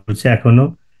চলছে এখনো,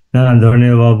 নানা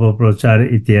ধরনের অপপ্রচার,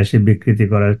 ইতিহাসে বিকৃতি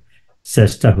করার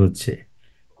চেষ্টা হচ্ছে।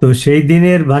 তো সেই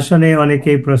দিনের ভাষণে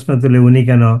অনেকেই প্রশ্ন তুলে, উনি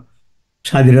কেন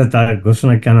স্বাধীনতা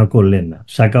ঘোষণা কেন করলেন না?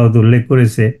 সাখাওয়াত উল্লেখ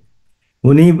করেছে,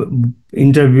 উনি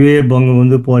ইন্টারভিউয়ে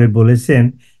বঙ্গবন্ধু পরে বলেছেন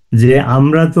যে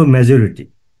আমরা তো মেজরিটি,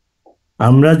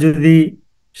 আমরা যদি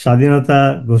স্বাধীনতা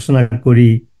ঘোষণা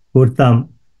করতাম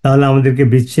তাহলে আমাদেরকে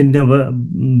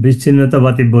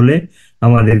বিচ্ছিন্নতাবাদী বলে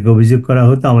আমাদেরকে অভিযোগ করা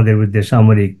হতো, আমাদের বিরুদ্ধে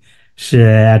সামরিক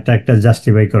অ্যাটাকটা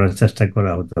জাস্টিফাই করার চেষ্টা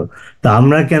করা হতো। তা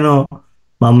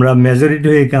আমরা মেজরিটি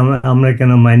হয়ে আমরা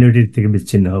কেন মাইনরিটির থেকে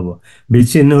বিচ্ছিন্ন হব?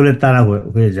 বিচ্ছিন্ন হলে তারা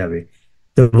হয়ে যাবে।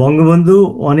 তো বঙ্গবন্ধু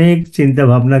অনেক চিন্তা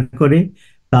ভাবনা করে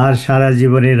তার সারা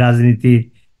জীবনের রাজনীতির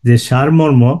যে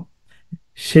সারমর্ম,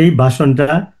 সেই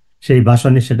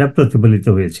ভাষণে সেটা প্রতিফলিত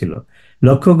হয়েছিল।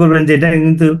 লক্ষ্য করবেন যে এটা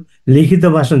কিন্তু লিখিত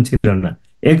ভাষণ ছিল না,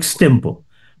 এক্সটেম্পো।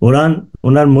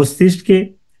 ওনার মস্তিষ্কে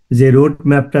যে রোড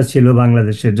ম্যাপটা ছিল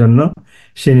বাংলাদেশের জন্য,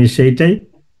 সেইটাই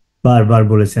বারবার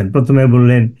বলেছেন। প্রথমে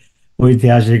বললেন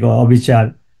ঐতিহাসিক অবিচার,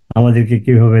 আমাদেরকে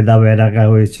কিভাবে দাবায় রাখা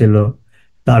হয়েছিল,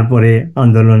 তারপরে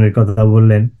আন্দোলনের কথা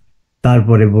বললেন,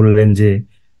 তারপরে বললেন যে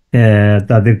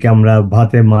তাদেরকে আমরা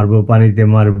ভাতে মারবো, পানিতে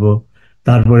মারবো,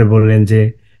 তারপরে বললেন যে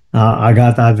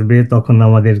আঘাত আসবে, তখন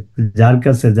আমাদের যার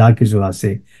কাছে যা কিছু আছে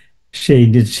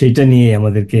সেইটা নিয়ে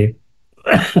আমাদেরকে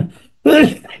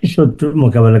শত্রুর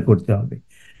মোকাবেলা করতে হবে।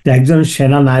 একজন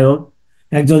সেনানায়ক,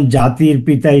 একজন জাতির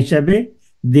পিতা হিসাবে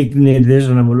দিক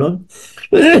নির্দেশনামূলক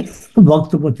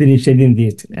বক্তব্য তিনি সেদিন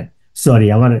দিয়েছিলেন। সরি,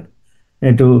 আমার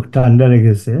একটু ঠান্ডা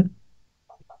লেগেছে।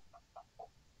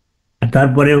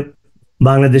 তারপরেও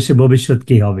বাংলাদেশের ভবিষ্যৎ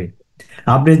কি হবে,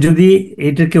 আপনি যদি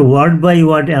এটাকে ওয়ার্ড বাই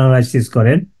ওয়ার্ড অ্যানালাইসিস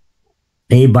করেন,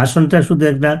 এই ভাষণটা শুধু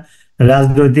একটা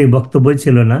রাজনৈতিক বক্তব্য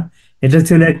ছিল না, এটা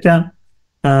ছিল একটা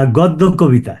গদ্য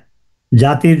কবিতা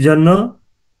জাতির জন্য।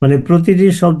 মানে প্রতিটি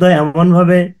শব্দ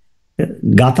এমনভাবে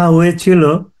গাঁথা হয়েছিল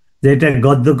যে এটা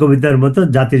গদ্য কবিতার মতো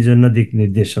জাতির জন্য দিক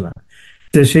নির্দেশনা।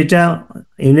 তো সেটা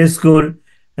ইউনেস্কোর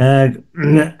আহ,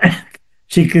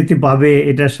 স্বীকৃতি পাবে,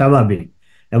 এটা স্বাভাবিক।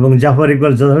 এবং জাফর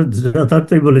ইকবাল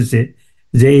যথার্থই বলেছে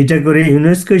যে এটা করে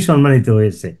ইউনেস্কোই সম্মানিত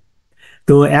হয়েছে।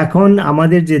 তো এখন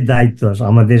আমাদের যে দায়িত্ব,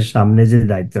 আমাদের সামনে যে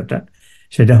দায়িত্বটা,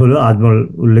 সেটা হলো আজমল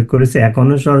উল্লেখ করেছে,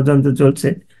 এখনো ষড়যন্ত্র চলছে।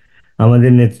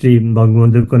 আমাদের নেত্রী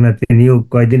বঙ্গবন্ধুর কন্যা তিনিও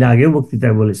কয়েকদিন আগেও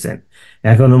বক্তৃতায় বলেছেন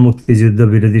এখনো মুক্তিযুদ্ধ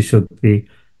বিরোধী শক্তি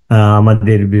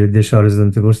আমাদের বিরুদ্ধে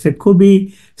ষড়যন্ত্র করছে, খুবই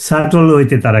সাটল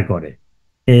হইতে তারা করে।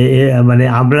 মানে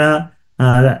আমরা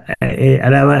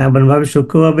এমন ভাবে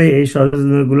সূক্ষ্মভাবে এই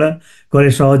ষড়যন্ত্রগুলা করে,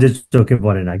 সহজে চোখে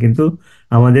পড়ে না, কিন্তু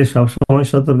আমাদের সবসময়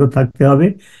সতর্ক থাকতে হবে।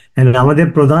 And আমাদের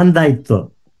প্রধান দায়িত্ব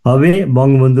হবে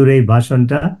বঙ্গবন্ধুর এই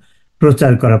ভাষণটা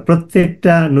প্রচার করা,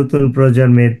 প্রত্যেকটা নতুন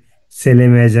প্রজন্মের ছেলে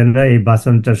মেয়ে যেন এই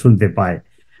ভাষণটা শুনতে পায়।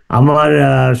 আমার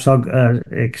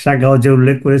শাখাও যে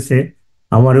উল্লেখ করেছে,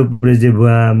 আমার উপরে যে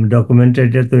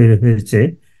ডকুমেন্টারিটা তৈরি হয়েছে,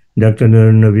 ডক্টর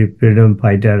নুরুন নবী ফ্রিডম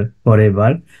ফাইটার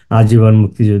ফরএভার, আজীবন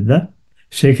মুক্তিযোদ্ধা,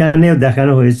 সেখানেও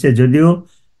দেখানো হয়েছে, যদিও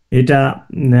এটা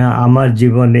আমার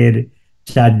জীবনের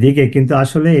চারদিকে, কিন্তু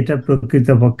আসলে এটা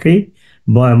প্রকৃতপক্ষেই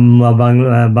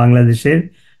বাংলাদেশের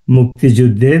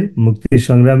মুক্তিযুদ্ধের, মুক্তি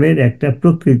সংগ্রামের একটা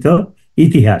প্রকৃত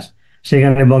ইতিহাস।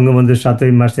 সেখানে বঙ্গবন্ধুর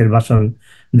 7ই মার্চের ভাষণ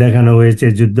দেখানো হয়েছে,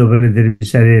 যুদ্ধাপরাধীদের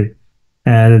বিচারের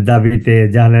দাবিতে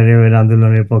জাহানারা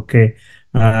আন্দোলনের পক্ষে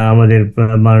আমাদের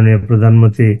মাননীয়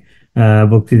প্রধানমন্ত্রী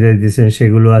বক্তৃতা দিয়েছেন,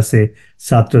 সেগুলো আছে,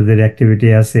 ছাত্রদের অ্যাক্টিভিটি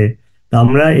আছে। তো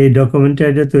আমরা এই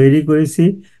ডকুমেন্টারিটা তৈরি করেছি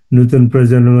নতুন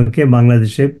প্রজন্মকে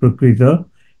বাংলাদেশের প্রকৃত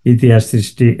ইতিহাস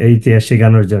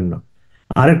শেখানোর জন্য।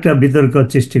 আরেকটা বিতর্ক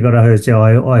সৃষ্টি করা হয়েছে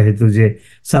অহেতু, যে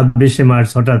 26শে মার্চ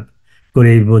হঠাৎ করে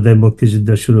এই বোধহয় মুক্তিযুদ্ধ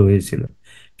শুরু হয়েছিল,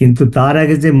 কিন্তু তার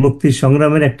আগে যে মুক্তি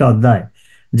সংগ্রামের একটা অধ্যায়,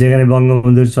 যেখানে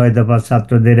বঙ্গবন্ধুর 6 দফা,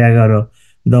 ছাত্রদের 11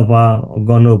 দফা,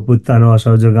 গণ অভ্যুত্থান,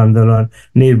 অসহযোগ আন্দোলন,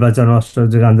 নির্বাচন,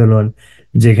 অসহযোগ আন্দোলন,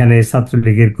 যেখানে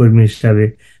ছাত্রলীগের কর্মী হিসাবে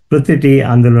প্রতিটি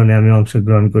আন্দোলনে আমি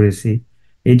অংশগ্রহণ করেছি।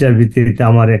 এটার ভিত্তিতে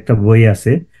আমার একটা বই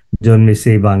আছে, জন্মেছে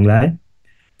এই বাংলায়।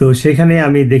 তো সেখানে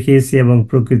আমি দেখিয়েছি, এবং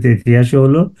প্রকৃত ইতিহাসও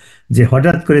হলো যে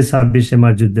হঠাৎ করে 26শে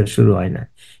মার্চ যুদ্ধ শুরু হয় না,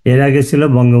 এর আগে ছিল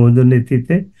বঙ্গবন্ধুর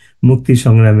নেতৃত্বে মুক্তি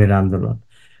সংগ্রামের আন্দোলন।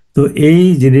 তো এই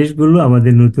জিনিসগুলো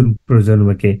আমাদের নতুন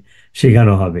প্রজন্মকে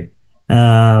শেখানো হবে।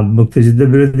 মুক্তিযুদ্ধ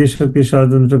বিরোধী শক্তি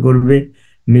ষড়যন্ত্র করবে,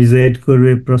 মিসগাইড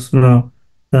করবে, প্রশ্ন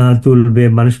তুলবে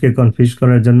মানুষকে কনফিউজ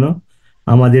করার জন্য।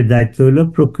 আমাদের দায়িত্ব হলো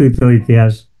প্রকৃত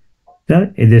ইতিহাসটা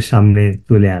এদের সামনে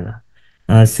তুলে আনা।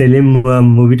 সেলিম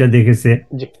মুভিটা দেখেছে,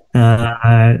 জি।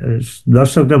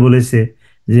 দর্শকরা বলেছে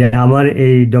যে আমার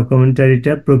এই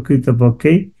ডকুমেন্টারিটা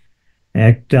প্রকৃতপক্ষেই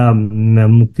একটা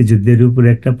মুক্তিযুদ্ধের উপর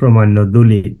একটা প্রামাণ্য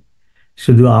দলিল,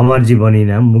 শুধু আমার জীবনই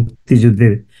না,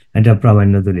 মুক্তিযুদ্ধের একটা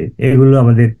প্রামাণ্য দলিল। এগুলো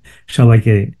আমাদের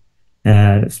সবাইকে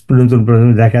নতুন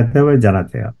প্রজন্ম দেখাতে হবে,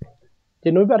 জানাতে হবে। যে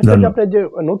নবী, আরেকটা যে আপনার যে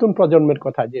নতুন প্রজন্মের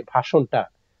কথা, যে ভাষণটা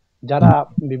যারা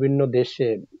বিভিন্ন দেশে,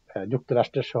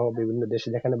 যুক্তরাষ্ট্র সহ বিভিন্ন দেশে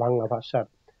যেখানে বাংলা ভাষার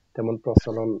তেমন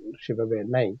প্রচলন সেভাবে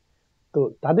নাই, তো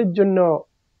তাদের জন্য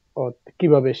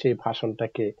কিভাবে সেই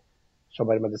ভাষণটাকে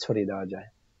সবার মাঝে ছড়িয়ে দেওয়া যায়?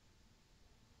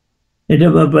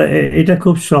 এটা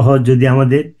খুব সহজ, যদি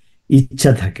আমাদের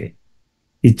ইচ্ছা থাকে।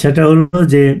 ইচ্ছাটা হলো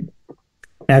যে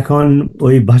এখন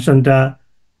ওই ভাষণটা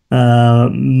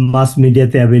মাস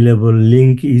মিডিয়াতে available,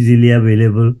 link easily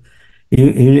available,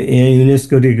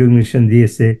 UNESCO recognition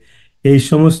দিয়েছে। এই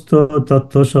সমস্ত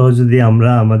তথ্য সহ যদি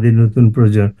আমরা আমাদের নতুন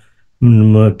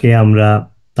প্রজন্মকে আমরা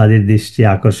তাদের দৃষ্টি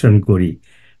আকর্ষণ করি,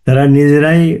 তারা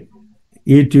নিজেরাই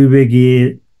ইউটিউবে গিয়ে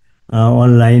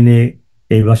অনলাইনে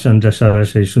এই ভাষণটা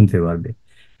সরাসরি শুনতে পারবে।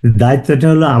 দায়িত্বটা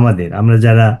হলো আমাদের, আমরা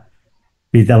যারা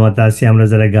পিতামাতা আছি, আমরা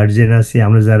যারা গার্জিয়ান আছি,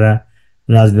 আমরা যারা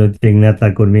রাজনৈতিক নেতা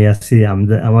কর্মী আছি,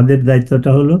 আমাদের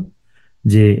দায়িত্বটা হলো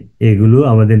যে এগুলো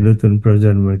আমাদের নতুন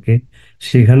প্রজন্মকে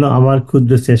শেখানো। আমার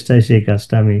ক্ষুদ্র চেষ্টায় সেই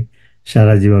কাজটা আমি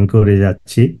সারা জীবন করে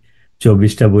যাচ্ছি।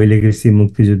 24টা বই লিখেছি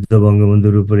মুক্তিযুদ্ধ,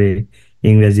 বঙ্গবন্ধুর উপরে,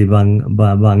 ইংরেজি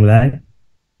বাংলায়।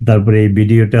 তারপরে এই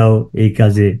ভিডিওটাও এই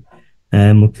কাজে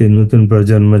নতুন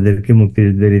প্রজন্মদেরকে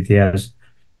মুক্তিযুদ্ধের ইতিহাস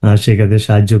শেখাতে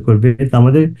সাহায্য করবে।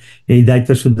 আমাদের এই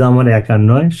দায়িত্ব শুধু আমার একার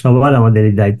নয়, সবার আমাদের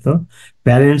এই দায়িত্ব।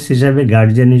 প্যারেন্টস হিসাবে,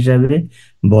 গার্জিয়ান হিসাবে,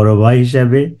 বড় ভাই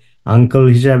হিসাবে, আঙ্কেল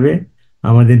হিসাবে,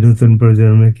 আমাদের নতুন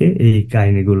প্রজন্মকে এই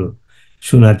কাহিনীগুলো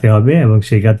শোনাতে হবে এবং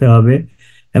শেখাতে হবে।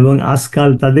 এবং আজকাল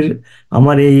তাদের,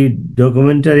 আমার এই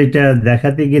ডকুমেন্টারিটা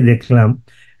দেখাতে গিয়ে দেখলাম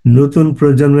নতুন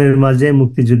প্রজন্মের মাঝে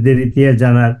মুক্তিযুদ্ধের ইতিহাস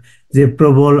জানার যে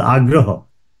প্রবল আগ্রহ,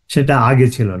 সেটা আগে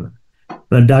ছিল না।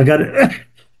 ঢাকার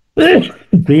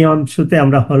প্রিয়াংশুতে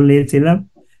আমরা হল নিয়েছিলাম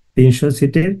 300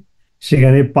 সিটের,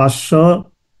 সেখানে 500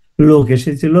 লোক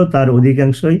এসেছিল, তার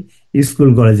অধিকাংশই স্কুল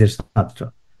কলেজের ছাত্র।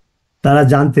 তারা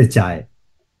জানতে চায়,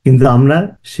 কিন্তু আমরা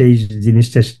সেই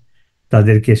জিনিসটা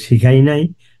তাদেরকে শিখাই নাই,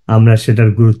 আমরা সেটার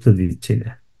গুরুত্ব দিচ্ছি না।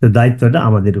 তো দায়িত্বটা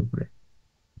আমাদের উপরে।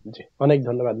 জি, অনেক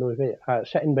ধন্যবাদ নবী ভাই। আর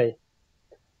শাহিন ভাই,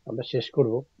 আমরা শেষ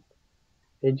করব।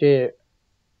 এই যে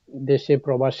দেশে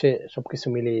প্রবাসে সবকিছু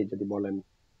মিলিয়ে যদি বলেন,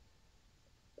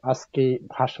 আজকে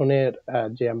ভাষণের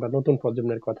যে আমরা নতুন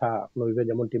প্রজন্মের কথা নবী ভাই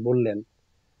যেমনটি বললেন,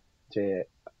 যে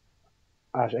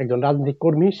একজন রাজনৈতিক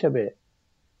কর্মী হিসেবে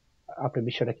আপনি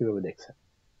বিষয়টা কিভাবে দেখছেন?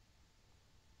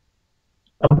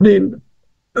 আপনি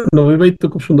নবী ভাই তো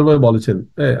খুব সুন্দরভাবে বলেছেন।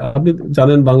 আপনি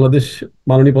জানেন বাংলাদেশ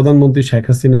মাননীয় প্রধানমন্ত্রী শেখ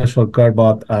হাসিনা সরকার বা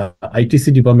আইটিসি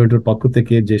ডিপার্টমেন্টের পক্ষ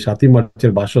থেকে যে 7ই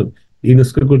মার্চের ভাষণ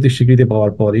ইউনেস্কো কর্তৃক স্বীকৃতি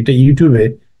পাওয়ার পর এটা ইউটিউবে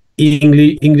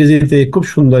ইংরেজিতে খুব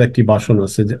সুন্দর একটি ভাষণ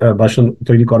আছে, ভাষণ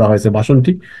তৈরি করা হয়েছে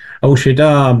ভাষণটি, এবং সেটা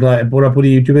আমরা পুরোপুরি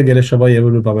ইউটিউবে গেলে সবাই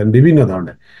অ্যাভেলেবল পাবেন বিভিন্ন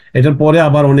ধরনের। এটার পরে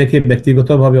আবার অনেকে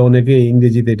ব্যক্তিগতভাবে অনেকে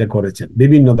ইংরেজিতে এটা করেছেন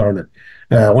বিভিন্ন ধরনের,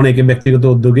 অনেকে ব্যক্তিগত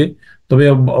উদ্যোগে। তবে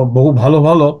বহু ভালো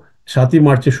ভালো 7ই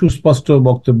মার্চের সুস্পষ্ট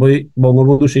বক্তব্য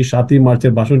বঙ্গবন্ধু সেই 7ই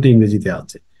মার্চের ভাষণটি ইংরেজিতে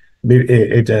আছে।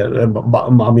 এটা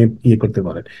আমি ইয়ে করতে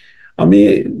পারেন। আমি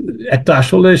একটা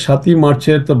আসলে 7ই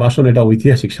মার্চের তো ভাষণ, এটা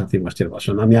ঐতিহাসিক 7ই মার্চের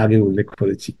ভাষণ, আমি আগে উল্লেখ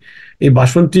করেছি। এই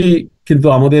ভাষণটি কিন্তু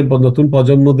আমাদের নতুন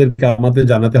প্রজন্মদেরকে আমাদের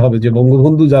জানাতে হবে যে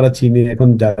বঙ্গবন্ধু যারা চিনে, এখন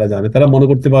যারা জানে, তারা মনে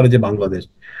করতে পারে যে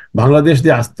বাংলাদেশ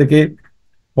যে আজ থেকে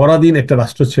পরাধীন একটা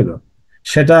রাষ্ট্র ছিল,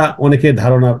 সেটা অনেকে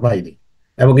ধারণা পায়নি।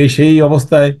 এবং সেই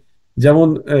অবস্থায় যেমন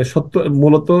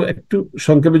মূলত একটু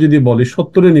সংক্ষেপে যদি বলি,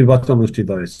 70-এ নির্বাচন অনুষ্ঠিত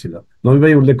হয়েছিল, নবী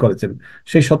ভাই উল্লেখ করেছেন।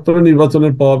 সেই 70-এর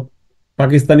নির্বাচনের পর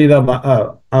পাকিস্তানিরা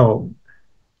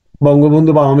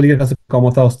বঙ্গবন্ধু বা আওয়ামী লীগের কাছে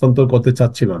ক্ষমতা হস্তান্তর করতে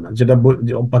চাচ্ছিল না, যেটা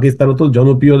পাকিস্তানের তো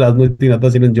জনপ্রিয় রাজনৈতিক নেতা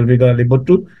ছিলেন জুলফিকার আলী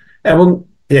ভুট্টো এবং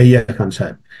ইয়াহিয়া খান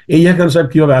সাহেব। ইয়াহিয়া খান সাহেব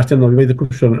কিভাবে আসছেন নবী ভাই খুব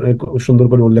সুন্দর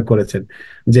করে উল্লেখ করেছেন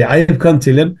যে আইয়ুব খান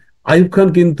ছিলেন। আইয়ুব খান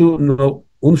কিন্তু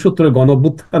 69-এর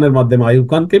গণঅভ্যুত্থানের মাধ্যমে আইয়ুব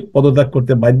খানকে পদত্যাগ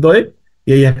করতে বাধ্য হয়ে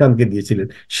ইয়াহিয়া খানকে দিয়েছিলেন।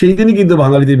 সেই দিনই কিন্তু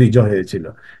বাঙালিদের বিজয় হয়েছিল,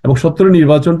 এবং 70-এর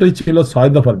নির্বাচনটাই ছিল 6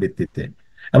 দফার ভিত্তিতে।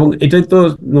 এবং এটাই তো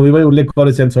নবী ভাই উল্লেখ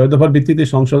করেছেন, 6 দফার ভিত্তিতে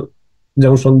সংসদ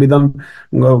যখন সংবিধান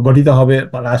গঠিত হবে,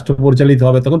 রাষ্ট্র পরিচালিত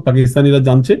হবে, তখন পাকিস্তানিরা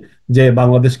জানছে যে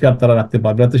বাংলাদেশকে আর তারা রাখতে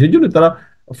পারবে না। তো সেই জন্য তারা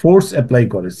ফোর্স অ্যাপ্লাই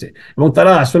করেছে, এবং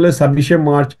তারা আসলে 26শে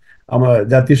মার্চ আমার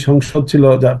জাতীয় সংসদ ছিল,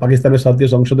 পাকিস্তানের জাতীয়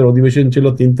সংসদের অধিবেশন ছিল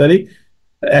 3 তারিখ,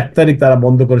 1 তারিখ তারা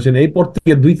বন্ধ করেছেন। এরপর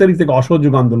থেকে 2 তারিখ থেকে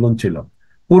অসহযোগ আন্দোলন ছিল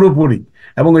পুরোপুরি।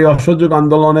 এবং এই অসহযোগ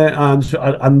আন্দোলনে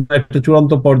একটা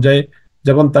চূড়ান্ত পর্যায়ে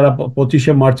যখন তারা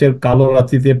 25শে মার্চের কালো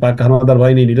রাত্রিতে পাক হানাদার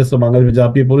বাহিনী নিরস্ত্র বাঙালি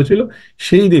ঝাঁপিয়ে পড়েছিল,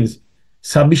 সেই দিন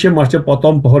 26শে মার্চের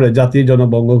প্রথম প্রহরে জাতির জনক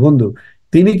বঙ্গবন্ধু,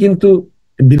 তিনি কিন্তু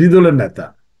বিরোধী দলের নেতা,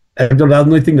 একজন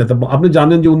রাজনৈতিক নেতা। আপনি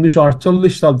জানেন যে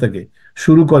 1948 সাল থেকে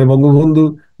শুরু করে বঙ্গবন্ধু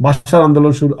ভাষার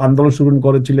আন্দোলন শুরু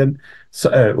করেছিলেন।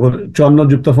 54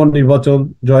 যুক্তফ্রন্ট নির্বাচন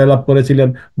জয়লাভ করেছিলেন।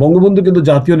 বঙ্গবন্ধু কিন্তু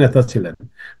জাতীয় নেতা ছিলেন।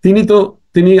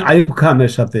 তিনি আইয়ুব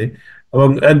খানের সাথে এবং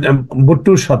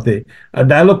ভুট্টোর সাথে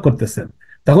ডায়ালগ করতেছেন।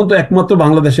 তখন তো একমাত্র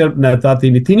বাংলাদেশের নেতা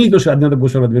তিনিই তো স্বাধীনতা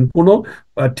ঘোষণা দেবেন। কোনো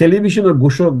টেলিভিশনের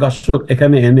ঘোষক গাছক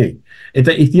এখানে এনে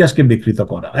এটা ইতিহাসকে বিকৃত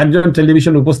করা। একজন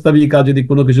টেলিভিশন উপস্থাপিকা যদি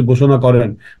কোনো কিছু ঘোষণা করেন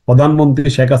প্রধানমন্ত্রী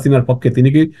শেখ হাসিনার পক্ষে,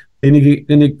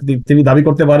 তিনি দাবি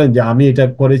করতে পারেন যে আমি এটা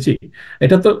করেছি?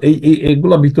 এটা তো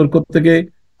এইগুলা বিতর্ক থেকে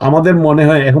আমাদের মনে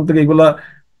হয় এখন থেকে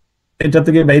এটা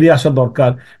থেকে বাইরে আসা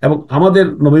দরকার। এবং আমাদের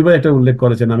নবী ভাই একটা উল্লেখ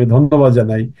করেছেন, আমি ধন্যবাদ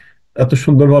জানাই এত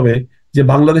সুন্দরভাবে, যে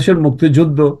বাংলাদেশের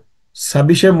মুক্তিযুদ্ধ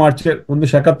 26শে মার্চের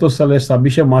 1971 সালের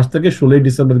 26শে মার্চ থেকে 16ই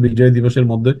ডিসেম্বর বিজয় দিবসের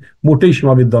মধ্যে মোটেই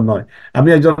সীমাবদ্ধ নয়। আমি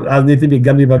একজন রাজনীতি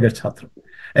বিজ্ঞান বিভাগের ছাত্র,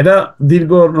 এটা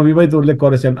দীর্ঘ নবী ভাই তো উল্লেখ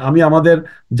করেছেন। আমি আমাদের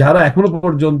যারা এখনো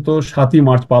পর্যন্ত 7ই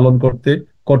মার্চ পালন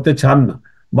করতে চান না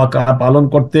বা পালন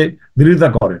করতে বিরোধিতা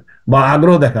করেন বা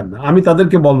আগ্রহ দেখান না, আমি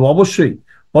তাদেরকে বলবো অবশ্যই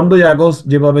 15ই আগস্ট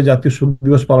যেভাবে জাতীয় শোক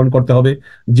দিবস পালন করতে হবে,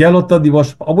 জিয়াল হত্যা দিবস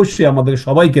অবশ্যই আমাদের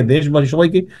সবাইকে, দেশবাসী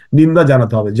সবাইকে নিন্দা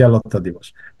জানাতে হবে জিয়াল হত্যা দিবস।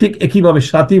 ঠিক একইভাবে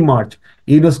 7ই মার্চ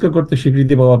ইউনেস্কো করতে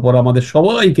স্বীকৃতি পাওয়ার পর আমাদের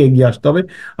সবাইকে এগিয়ে আসতে হবে।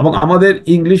 এবং আমাদের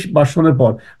ইংলিশ ভার্সনের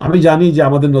পর আমি জানি যে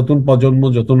আমাদের নতুন প্রজন্ম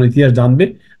যত ইতিহাস জানবে,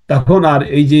 তখন আর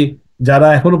এই যে যারা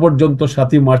এখনো পর্যন্ত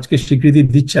 7ই মার্চকে স্বীকৃতি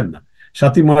দিচ্ছেন না,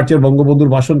 7ই মার্চের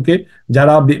বঙ্গবন্ধুর ভাষণকে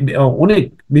যারা অনেক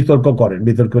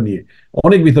বিতর্ক নিয়ে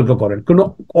অনেক বিতর্ক করেন, কোন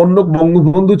অন্য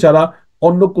বঙ্গবন্ধু ছাড়া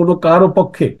অন্য কোনো কারো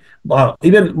পক্ষে, বা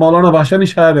ইভেন মৌলানা ভাসানী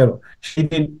সাহেবেরও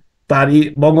সেদিন তারই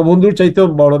বঙ্গবন্ধুর চাইতেও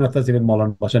বড় নেতা ছিলেন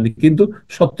মৌলানা ভাসানী, কিন্তু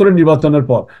 70-এর নির্বাচনের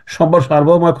পর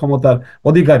সার্বভৌম ক্ষমতার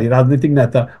অধিকারী রাজনৈতিক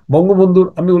নেতা বঙ্গবন্ধুর,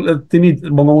 তিনি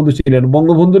বঙ্গবন্ধু ছিলেন,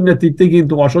 বঙ্গবন্ধুর নেতৃত্বে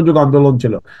কিন্তু অসহযোগ আন্দোলন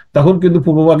ছিল। তখন কিন্তু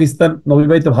পূর্ব পাকিস্তান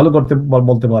নবীবাহিত ভালো করতে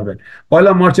বলতে পারবেন।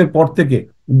 1 মার্চের পর থেকে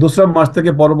 2 মার্চ থেকে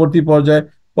পরবর্তী পর্যায়ে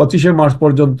 25 মার্চ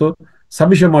পর্যন্ত,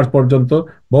 26 মার্চ পর্যন্ত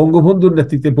বঙ্গবন্ধুর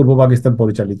নেতৃত্বে পূর্ব পাকিস্তান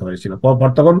পরিচালিত হয়েছিল।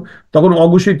 তখন তখন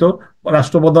অঘোষিত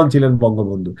রাষ্ট্রপ্রধান ছিলেন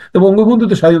বঙ্গবন্ধু। তো বঙ্গবন্ধু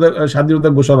তো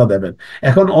স্বাধীনতার ঘোষণা দেবেন।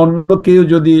 এখন অন্য কেউ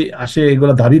যদি আসে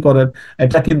এগুলো দাবি করেন,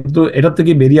 এটা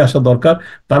থেকে বেরিয়ে আসা দরকার।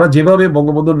 তারা যেভাবে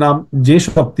বঙ্গবন্ধুর নাম, যে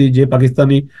শক্তি, যে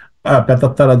পাকিস্তানি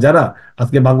প্রেতাত্মারা যারা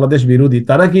আজকে বাংলাদেশ বিরোধী,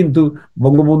 তারা কিন্তু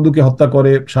বঙ্গবন্ধুকে হত্যা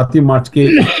করে 7ই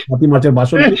মার্চের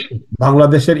ভাষণকে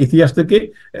বাংলাদেশের ইতিহাস থেকে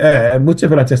মুছে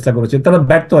ফেলার চেষ্টা করেছে। তারা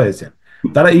ব্যর্থ হয়েছে।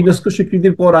 তারা ইউনেস্কো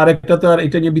স্বীকৃতির পর আরেকটা তো আর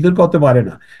এটা নিয়ে বিতর্ক হতে পারে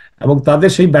না। এবং তাদের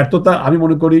সেই ব্যর্থতা, আমি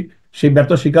মনে করি সেই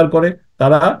ব্যর্থ স্বীকার করে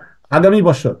তারা আগামী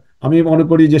বছর, আমি মনে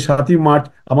করি যে 7ই মার্চ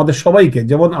আমাদের সবাইকে,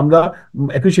 যেমন আমরা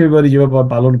 21শে ফেব্রুয়ারি যেভাবে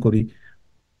পালন করি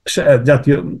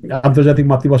জাতীয় আন্তর্জাতিক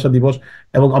মাতৃভাষা দিবস,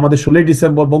 এবং আমাদের 16ই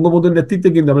ডিসেম্বর বঙ্গবন্ধুর নেতৃত্বে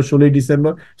কিন্তু আমরা 16ই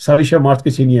ডিসেম্বর 26শে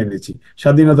মার্চকে ছিনিয়ে এনেছি,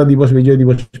 স্বাধীনতা দিবস, বিজয়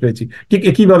দিবস পেয়েছি। ঠিক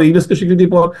একইভাবে ইউনেস্কো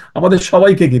স্বীকৃতির পর আমাদের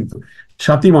সবাইকে কিন্তু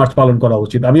 7ই মার্চ পালন করা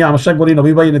উচিত। আমি আশা করি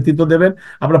নবী ভাই নেতৃত্ব দেবেন,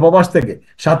 আমরা প্রবাস থেকে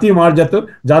 7ই মার্চ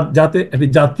যাতে একটি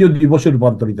জাতীয় দিবসে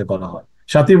রূপান্তরিত করা হয়।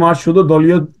 7ই মার্চ শুধু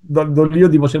দলীয়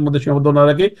দিবসের মধ্যে সীমাবদ্ধ না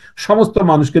রেখে সমস্ত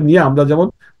মানুষকে নিয়ে আমরা যেমন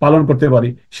পালন করতে পারি,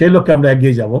 সেই লক্ষ্যে আমরা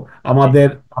এগিয়ে যাব আমাদের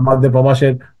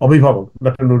প্রবাসের অভিভাবক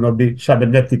ডক্টর নুর নবী সাহেবের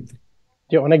নেতৃত্বে।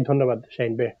 জি, অনেক ধন্যবাদ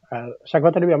শাহিন ভাই। আর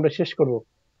সাখাওয়াত আলী ভাই, আমরা শেষ করব।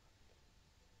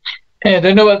 হ্যাঁ,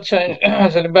 ধন্যবাদ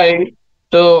সেলিম ভাই।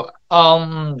 তো আম,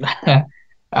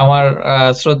 আমার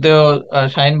শ্রদ্ধেয়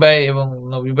শাহিন ভাই এবং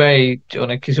নবী ভাই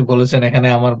অনেক কিছু বলেছেন, এখানে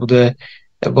আমার বোধহয়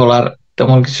বলার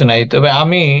তেমন কিছু নাই। তবে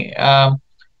আমি আম,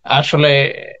 আসলে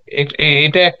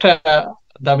এটা একটা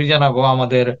দাবি জানাবো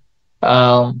আমাদের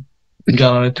আম,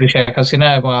 জননেত্রী শেখ হাসিনা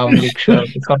এবং আওয়ামী লীগ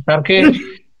সরকারকে,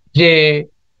 যে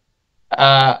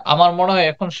আমার মনে হয়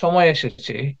এখন সময়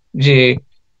এসেছে যে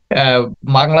আহ,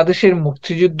 বাংলাদেশের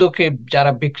মুক্তিযুদ্ধকে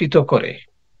যারা বিকৃত করে,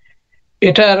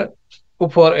 এটার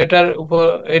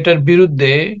এটার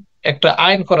বিরুদ্ধে একটা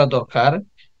আইন করা দরকার,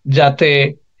 যাতে,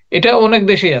 এটা অনেক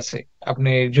দেশেই আছে।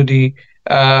 আপনি যদি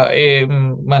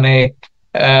মানে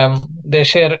আম,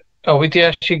 দেশের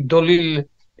ঐতিহাসিক দলিল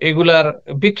এগুলার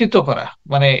বিকৃত করা,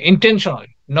 মানে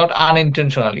ইন্টেনশনালি, নট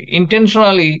আনইনটেনশনালি,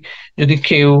 ইন্টেনশনালি যদি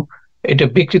কেউ এটা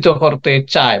বিকৃত করতে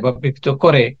চায় বা বিকৃত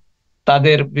করে,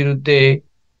 তাদের বিরুদ্ধে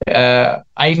আহ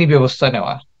আইনি ব্যবস্থা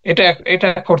নেওয়া, এটা এটা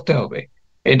করতে হবে।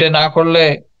 এটা না করলে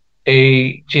এই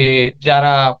যে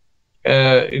যারা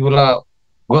এগুলা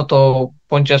গত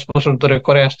 50 বছর ধরে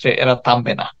করে আসছে, এরা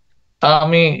থামবে না। তা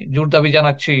আমি জোর দাবি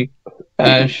জানাচ্ছি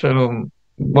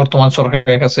বর্তমান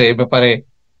সরকারের কাছে এ ব্যাপারে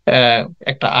আহ,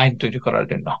 একটা আইন তৈরি করার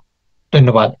জন্য।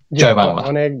 ধন্যবাদ। জি, জয় বাংলা।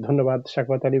 অনেক ধন্যবাদ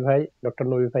সাখাওয়াত আলী ভাই, ডক্টর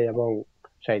নবী ভাই এবং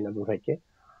শাহিন আবু ভাইকে।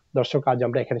 দর্শক, আজ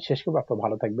আমরা এখানে শেষ করবো। আপনারা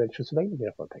ভালো থাকবেন, সুস্থ থাকবেন,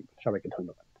 নিরাপদ থাকবেন। সবাইকে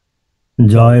ধন্যবাদ।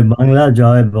 জয় বাংলা,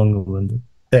 জয় Bangabandhu.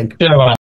 Thank you. Joy Bangla.